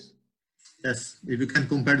countries? Yes, if you can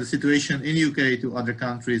compare the situation in UK to other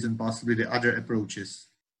countries and possibly the other approaches.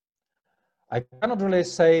 I cannot really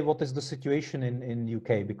say what is the situation in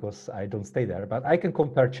UK because I don't stay there, but I can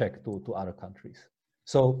compare Czech to other countries.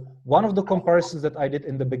 So one of the comparisons that I did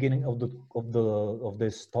in the beginning of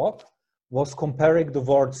this talk was comparing the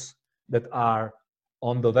words that are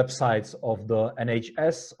on the websites of the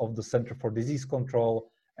NHS, of the Center for Disease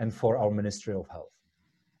Control, and for our Ministry of Health.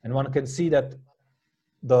 And one can see that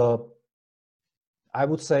I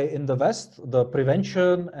would say in the West, the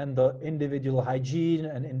prevention and the individual hygiene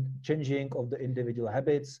and changing of the individual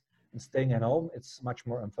habits and staying at home, it's much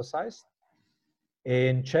more emphasized.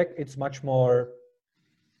 In Czech, it's much more,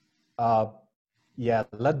 let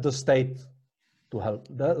the state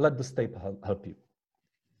help you.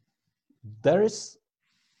 There is,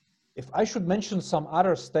 if I should mention some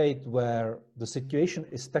other state where the situation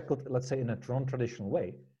is tackled, let's say in a non-traditional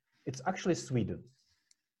way, it's actually Sweden,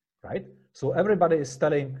 right? So everybody is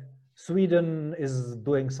telling Sweden is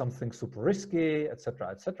doing something super risky, etc.,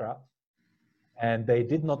 etc., and they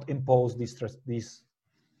did not impose these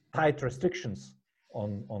tight restrictions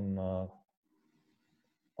on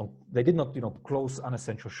they did not, close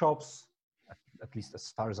unessential shops, at least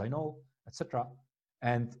as far as I know, etc.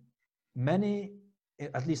 And many,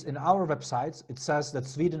 at least in our websites, it says that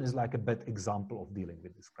Sweden is like a bad example of dealing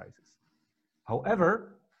with this crisis.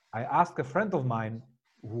 However, I asked a friend of mine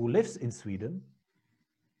who lives in Sweden,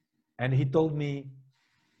 and he told me,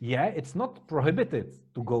 yeah, it's not prohibited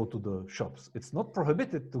to go to the shops. It's not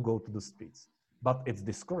prohibited to go to the streets, but it's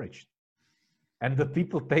discouraged. And the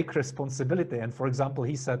people take responsibility. And for example,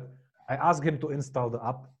 he said, I asked him to install the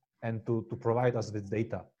app and to provide us with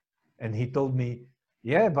data. And he told me,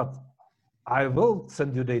 yeah, but I will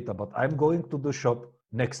send you data, but I'm going to the shop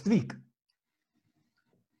next week.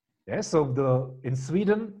 Yeah, so in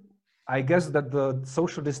Sweden, I guess that the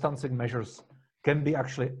social distancing measures can be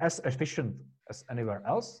actually as efficient as anywhere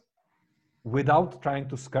else without trying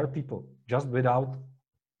to scare people, just with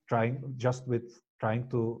trying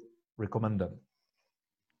to recommend them.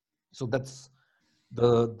 So that's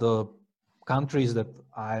the countries that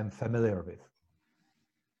I am familiar with.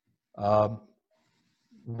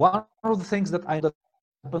 One of the things that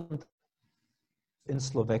happened in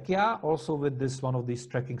Slovakia, also with one of these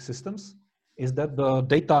tracking systems, is that the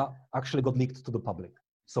data actually got leaked to the public.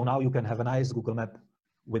 So now you can have a nice Google map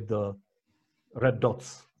with the red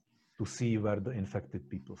dots to see where the infected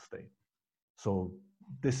people stay. So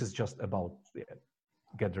this is just about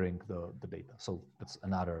gathering the data. So that's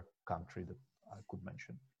another country that I could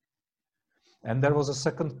mention. And there was a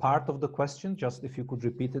second part of the question, just if you could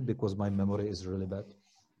repeat it, because my memory is really bad.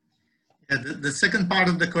 Yeah, the second part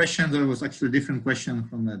of the question, there was actually a different question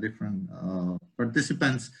from the different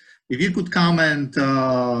participants. If you could comment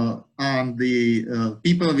on the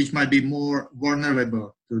people which might be more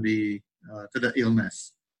vulnerable to the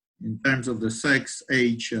illness in terms of the sex,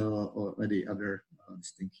 age, or any other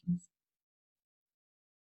distinctions.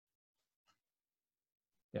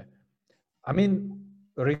 Yeah, I mean,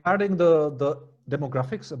 regarding the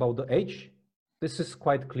demographics about the age, this is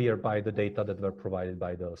quite clear by the data that were provided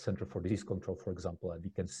by the Center for Disease Control, for example, and we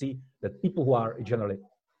can see that people who are generally,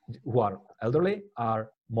 who are elderly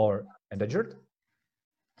are more endangered.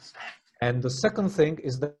 And the second thing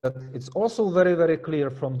is that it's also very, very clear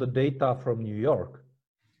from the data from New York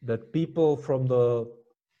that people from the,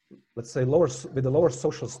 let's say, with the lower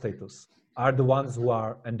social status are the ones who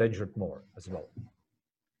are endangered more as well.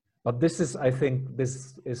 But this is, I think,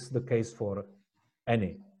 this is the case for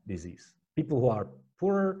any disease. People who are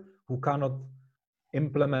poorer, who cannot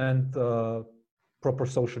implement proper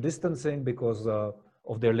social distancing because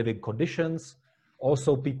of their living conditions.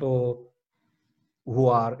 Also people who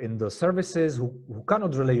are in the services, who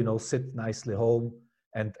cannot really, you know, sit nicely home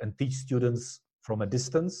and teach students from a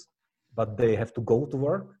distance, but they have to go to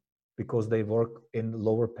work because they work in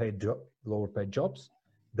lower paid jobs.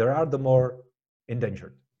 There are the more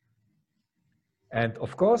endangered. And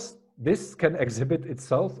of course, this can exhibit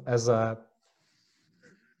itself as I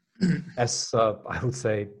would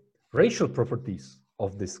say, racial properties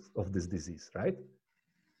of this disease, right?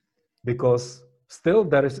 Because still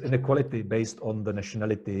there is inequality based on the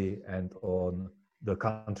nationality and on the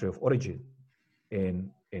country of origin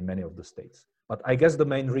in many of the states. But I guess the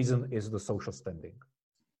main reason is the social standing.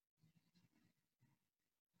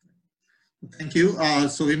 Thank you.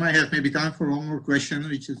 So we might have maybe time for one more question,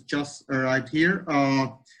 which is just arrived here,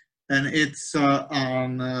 and it's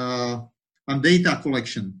on data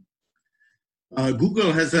collection.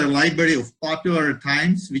 Google has a library of popular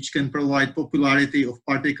times, which can provide popularity of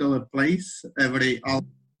particular place every hour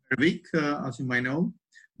per week, as you might know.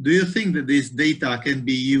 Do you think that this data can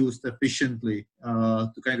be used efficiently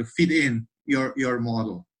to kind of fit in your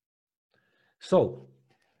model? So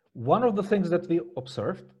one of the things that we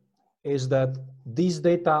observed is that these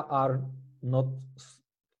data are not,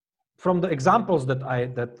 from the examples that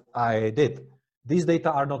I did, these data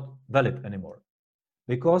are not valid anymore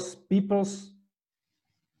because people's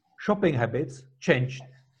shopping habits changed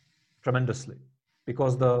tremendously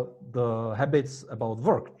because the habits about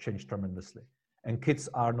work changed tremendously and kids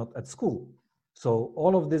are not at school. So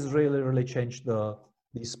all of this really changed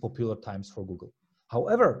these popular times for Google.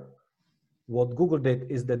 However, what Google did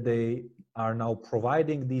is that they are now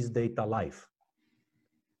providing these data live.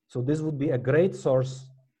 So this would be a great source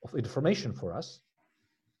of information for us.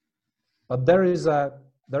 But there is a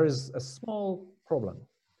small problem,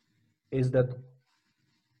 is that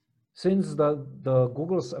since the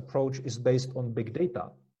Google's approach is based on big data,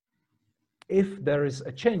 if there is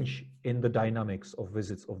a change in the dynamics of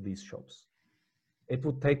visits of these shops, it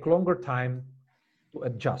would take longer time to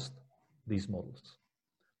adjust these models.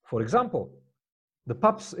 For example, the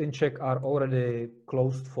pubs in Czech are already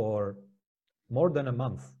closed for more than a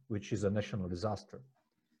month, which is a national disaster.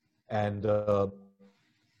 And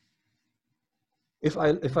if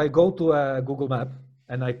I go to a Google map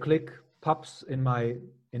and I click pubs in my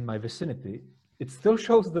vicinity, it still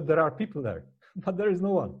shows that there are people there, but there is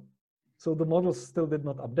no one. So the models still did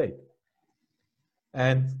not update.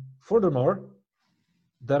 And furthermore,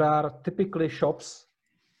 there are typically shops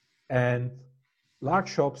and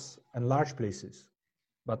large places.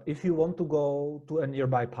 But if you want to go to a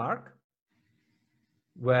nearby park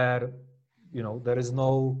where, you know, there is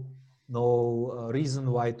no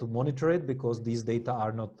reason why to monitor it because these data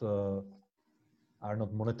are not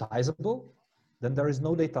monetizable, then there is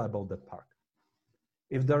no data about that park.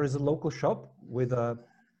 If there is a local shop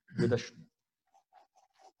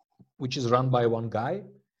which is run by one guy,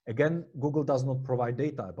 again, Google does not provide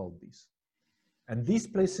data about these. And these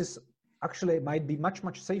places actually might be much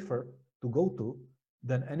safer to go to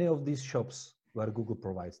than any of these shops where Google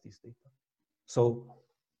provides these data. So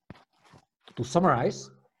to summarize,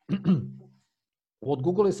 what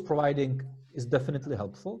Google is providing is definitely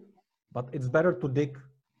helpful, but it's better to dig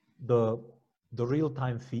the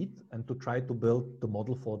real-time feed and to try to build the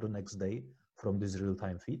model for the next day from this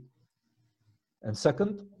real-time feed. And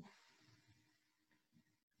second,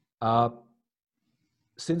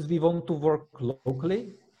 since we want to work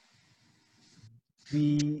locally,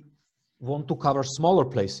 we want to cover smaller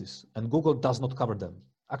places, and Google does not cover them.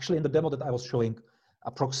 Actually, in the demo that I was showing,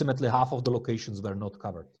 approximately half of the locations were not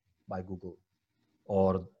covered by Google,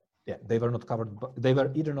 or yeah, they were not covered, but they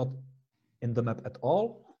were either not in the map at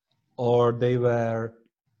all, or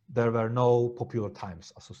there were no popular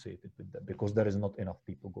times associated with them because there is not enough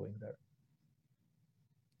people going there.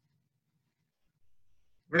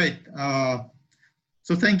 Great.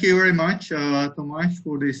 So thank you very much, Tomasz,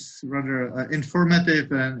 for this rather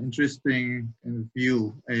informative and interesting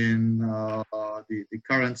view in the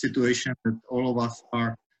current situation that all of us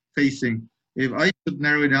are facing. If I should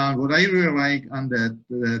narrow it down, what I really like on that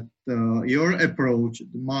your approach,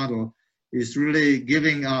 the model, is really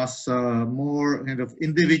giving us more kind of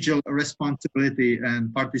individual responsibility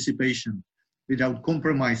and participation without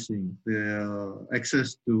compromising the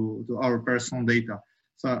access to our personal data.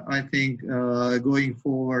 So I think going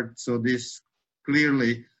forward, so this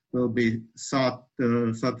clearly will be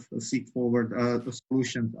seek forward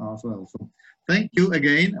solutions as well. So thank you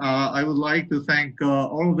again. I would like to thank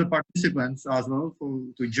all of the participants as well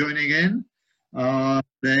to joining in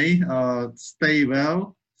today. Stay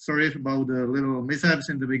well. Sorry about the little mishaps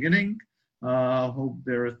in the beginning. Hope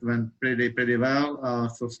it went pretty well.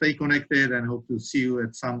 So stay connected and hope to see you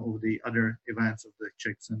at some of the other events of the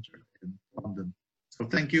Czech Center in London. So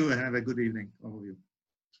thank you and have a good evening, all of you.